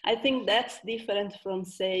 I think that's different from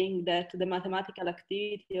saying that the mathematical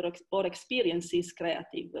activity or experience is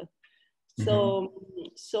creative.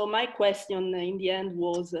 So my question in the end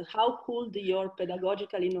was, how could your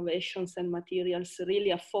pedagogical innovations and materials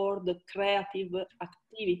really afford creative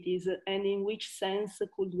activities, and in which sense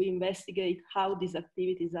could we investigate how these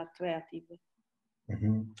activities are creative?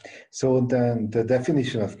 So the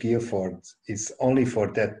definition of Guilford is only for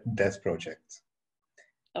that project.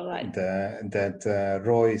 All right. That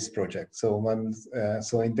Roy's project. So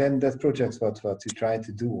in then that project, what we try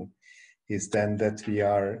to do is then that we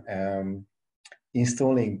are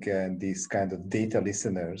installing these kind of data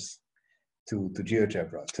listeners to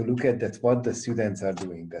GeoGebra to look at that what the students are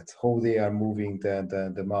doing, that how they are moving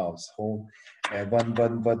the mouse, how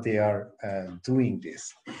what they are doing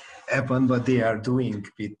this, and what they are doing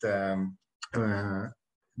with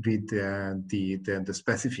the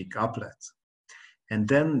specific applets. And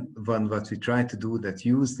then what we try to do that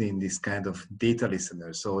used in this kind of data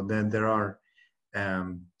listener. So then there are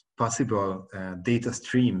possible data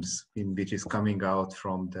streams in which is coming out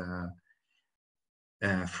from the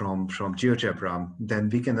from GeoGebra. Then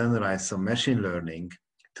we can analyze some machine learning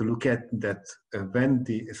to look at that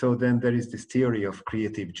so then there is this theory of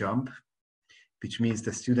creative jump, which means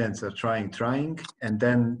the students are trying, and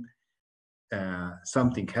then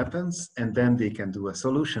something happens, and then they can do a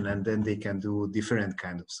solution, and then they can do different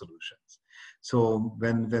kind of solutions. So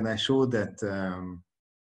when I show that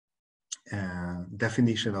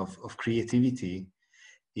definition of creativity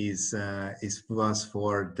was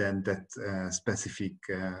for then that specific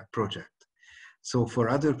project. So for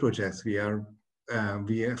other projects we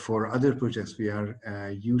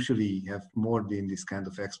usually have more in this kind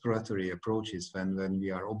of exploratory approaches when we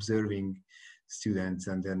are observing students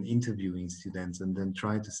and then interviewing students and then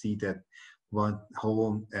try to see that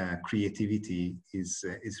how creativity is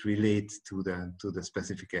related to the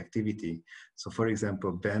specific activity. So for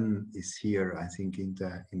example, Ben is here, I think, in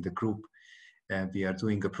the group. We are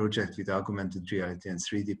doing a project with augmented reality and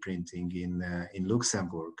 3D printing in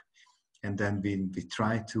Luxembourg, and then we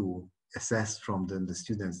try to assess from the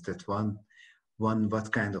students that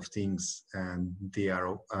what kind of things they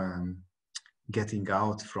are getting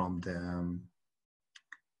out from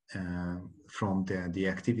the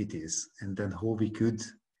activities, and then how we could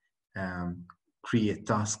create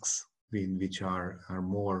tasks which are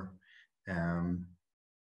more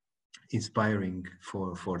inspiring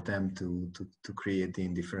for them to create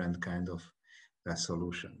in different kind of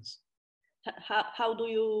solutions. How do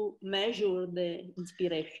you measure the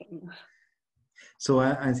inspiration? So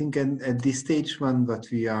I think at this stage, what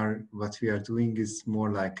we are doing is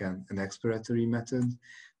more like an exploratory method.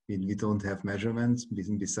 We don't have measurements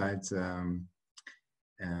besides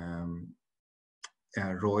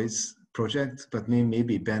Roy's project, but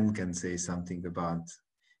maybe Ben can say something about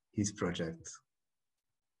his project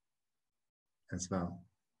as well.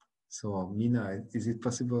 So Mina, is it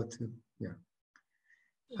possible to, yeah.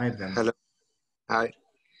 Hi Ben. Hello. Hi.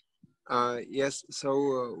 Yes,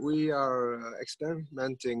 so we are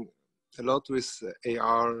experimenting a lot with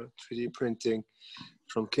AR, 3D printing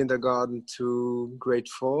from kindergarten to grade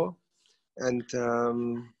 4. And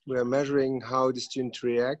we are measuring how the students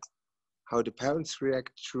react, how the parents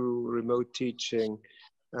react to remote teaching,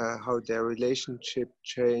 how their relationship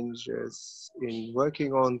changes in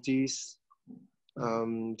working on these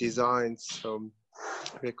designs. So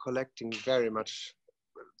we're collecting very much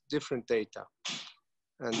different data.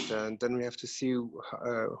 And then we have to see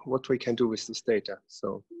what we can do with this data.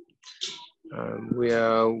 So we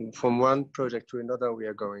are, from one project to another, we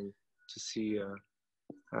are going to see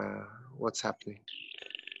what's happening.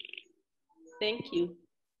 Thank you.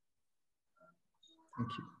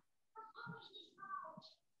 Thank you.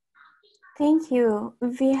 Thank you.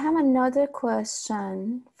 We have another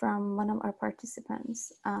question from one of our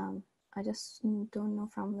participants. I just don't know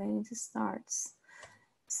from when it starts.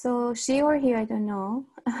 So she or he, I don't know,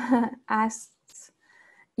 asks,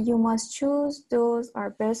 you must choose those are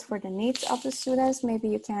best for the needs of the students. Maybe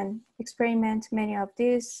you can experiment many of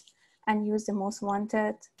these and use the most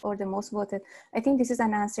wanted or the most voted. I think this is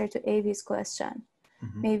an answer to Avi's question.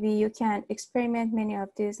 Mm-hmm. Maybe you can experiment many of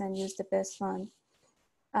these and use the best one.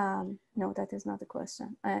 No, that is not the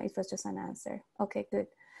question. It was just an answer. Okay, good.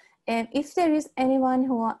 And if there is anyone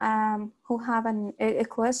who have a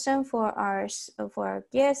question for our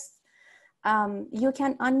guests, you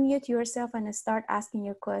can unmute yourself and start asking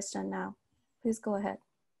your question now. Please go ahead.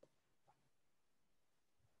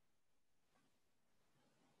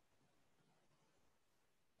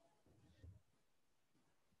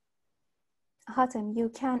 Hatem, you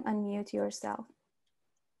can unmute yourself.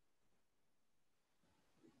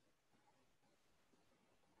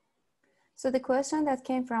 So the question that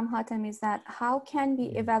came from Hatem is that how can we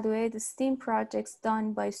evaluate the STEAM projects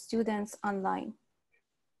done by students online?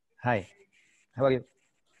 Hi, how are you?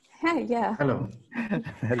 Hey, yeah. Hello.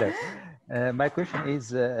 Hello. My question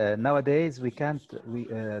is, nowadays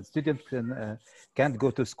students can't go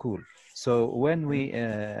to school. So when we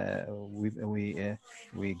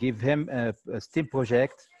give him a STEAM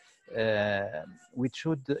project, we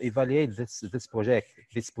should evaluate these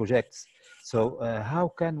projects. So how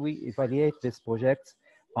can we evaluate this project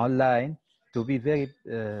online to be very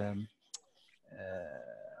to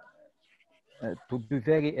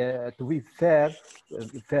be fair?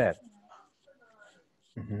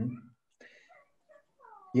 Mm-hmm.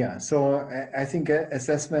 Yeah, so I think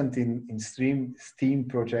assessment in STEAM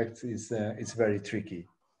projects is very tricky.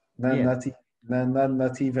 Not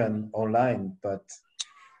even online, but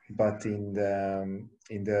in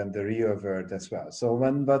the real world as well. So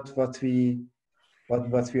what we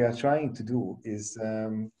are trying to do is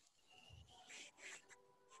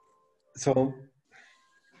so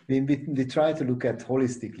we try to look at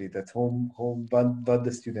holistically that what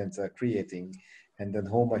the students are creating, and then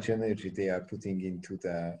how much energy they are putting into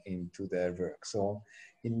their work. So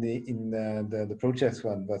in the projects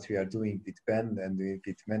what we are doing with Ben and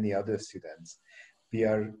with many other students, we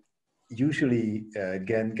are usually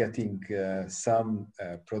again getting some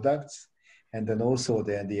products, and then also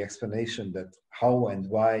the explanation that how and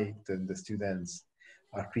why the students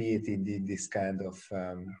are creating this kind of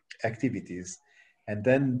activities. And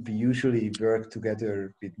then we usually work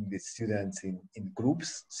together with students in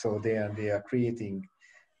groups. So they are creating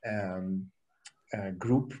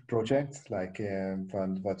group projects like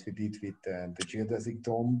what we did with the geodesic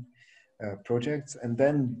dome projects. And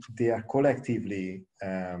then they are collectively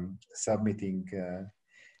submitting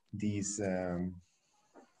these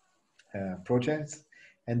projects.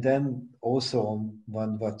 And then also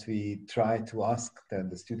what we try to ask then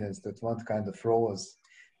the students that what kind of roles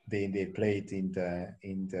they played in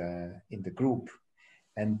the group.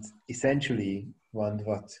 And essentially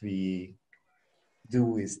what we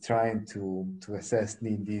do is trying to assess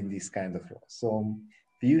in this kind of roles. So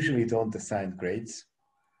we usually don't assign grades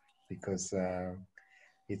because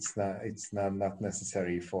it's not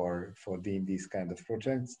necessary for doing these kind of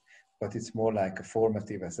projects, but it's more like a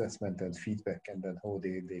formative assessment and feedback, and then how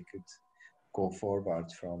they could go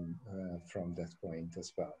forward from that point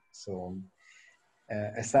as well. So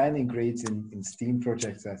assigning grades in STEAM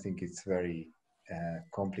projects, I think it's very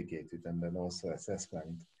complicated, and then also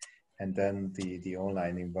assessment, and then the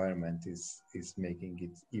online environment is making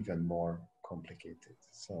it even more complicated.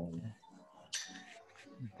 So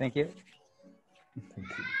thank you. Thank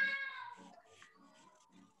you.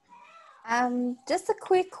 Just a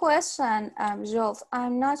quick question, Zsolt.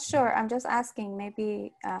 I'm not sure. I'm just asking.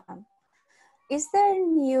 Maybe is there a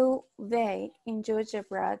new way in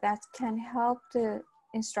GeoGebra that can help the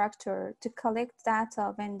instructor to collect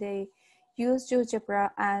data when they use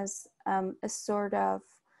GeoGebra as a sort of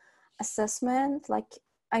assessment? Like,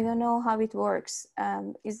 I don't know how it works.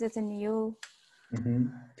 Is it a new?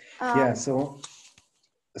 Mm-hmm. Yeah.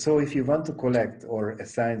 So if you want to collect or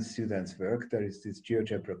assign students' work, there is this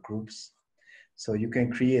GeoGebra groups. So you can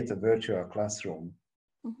create a virtual classroom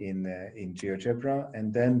in GeoGebra,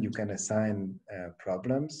 and then you can assign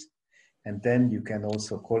problems, and then you can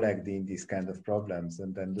also collect these kind of problems,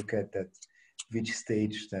 and then look at that which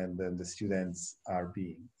stage then the students are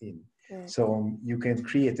being in. So you can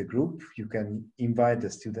create a group, you can invite the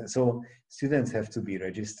students. So students have to be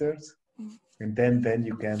registered, and then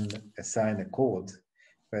you can assign a code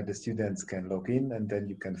where the students can log in, and then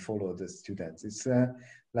you can follow the students. It's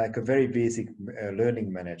like a very basic learning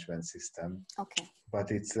management system. Okay.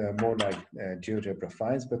 But it's more like GeoGebra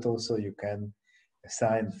files, but also you can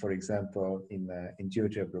assign, for example, in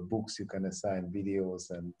GeoGebra books, you can assign videos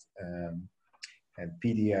and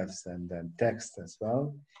PDFs and then text as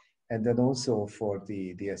well. And then also for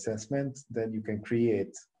the assessment, then you can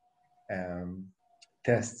create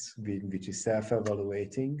tests which is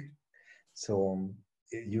self-evaluating. So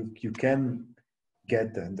you can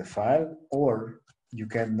get the file, or you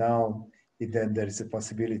can now, then there is a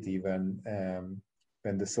possibility when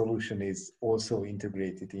the solution is also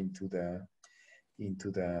integrated into the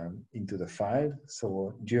file.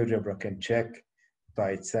 So GeoGebra can check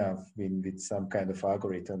by itself with some kind of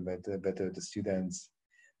algorithm whether the students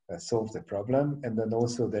solve the problem. And then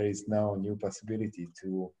also there is now a new possibility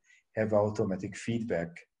to have automatic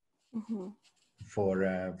feedback for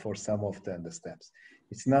some of the steps.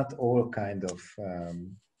 It's not all kind of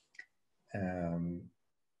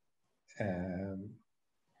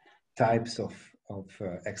types of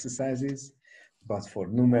exercises, but for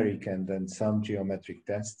numeric and then some geometric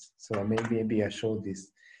tests. So maybe I showed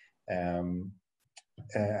this.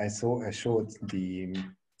 I showed the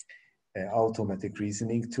automatic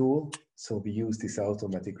reasoning tool. So we use this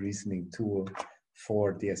automatic reasoning tool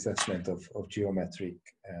for the assessment of geometric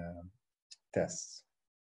tests.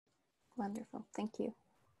 Wonderful, thank you.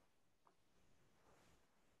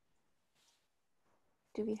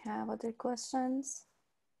 Do we have other questions,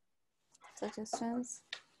 suggestions?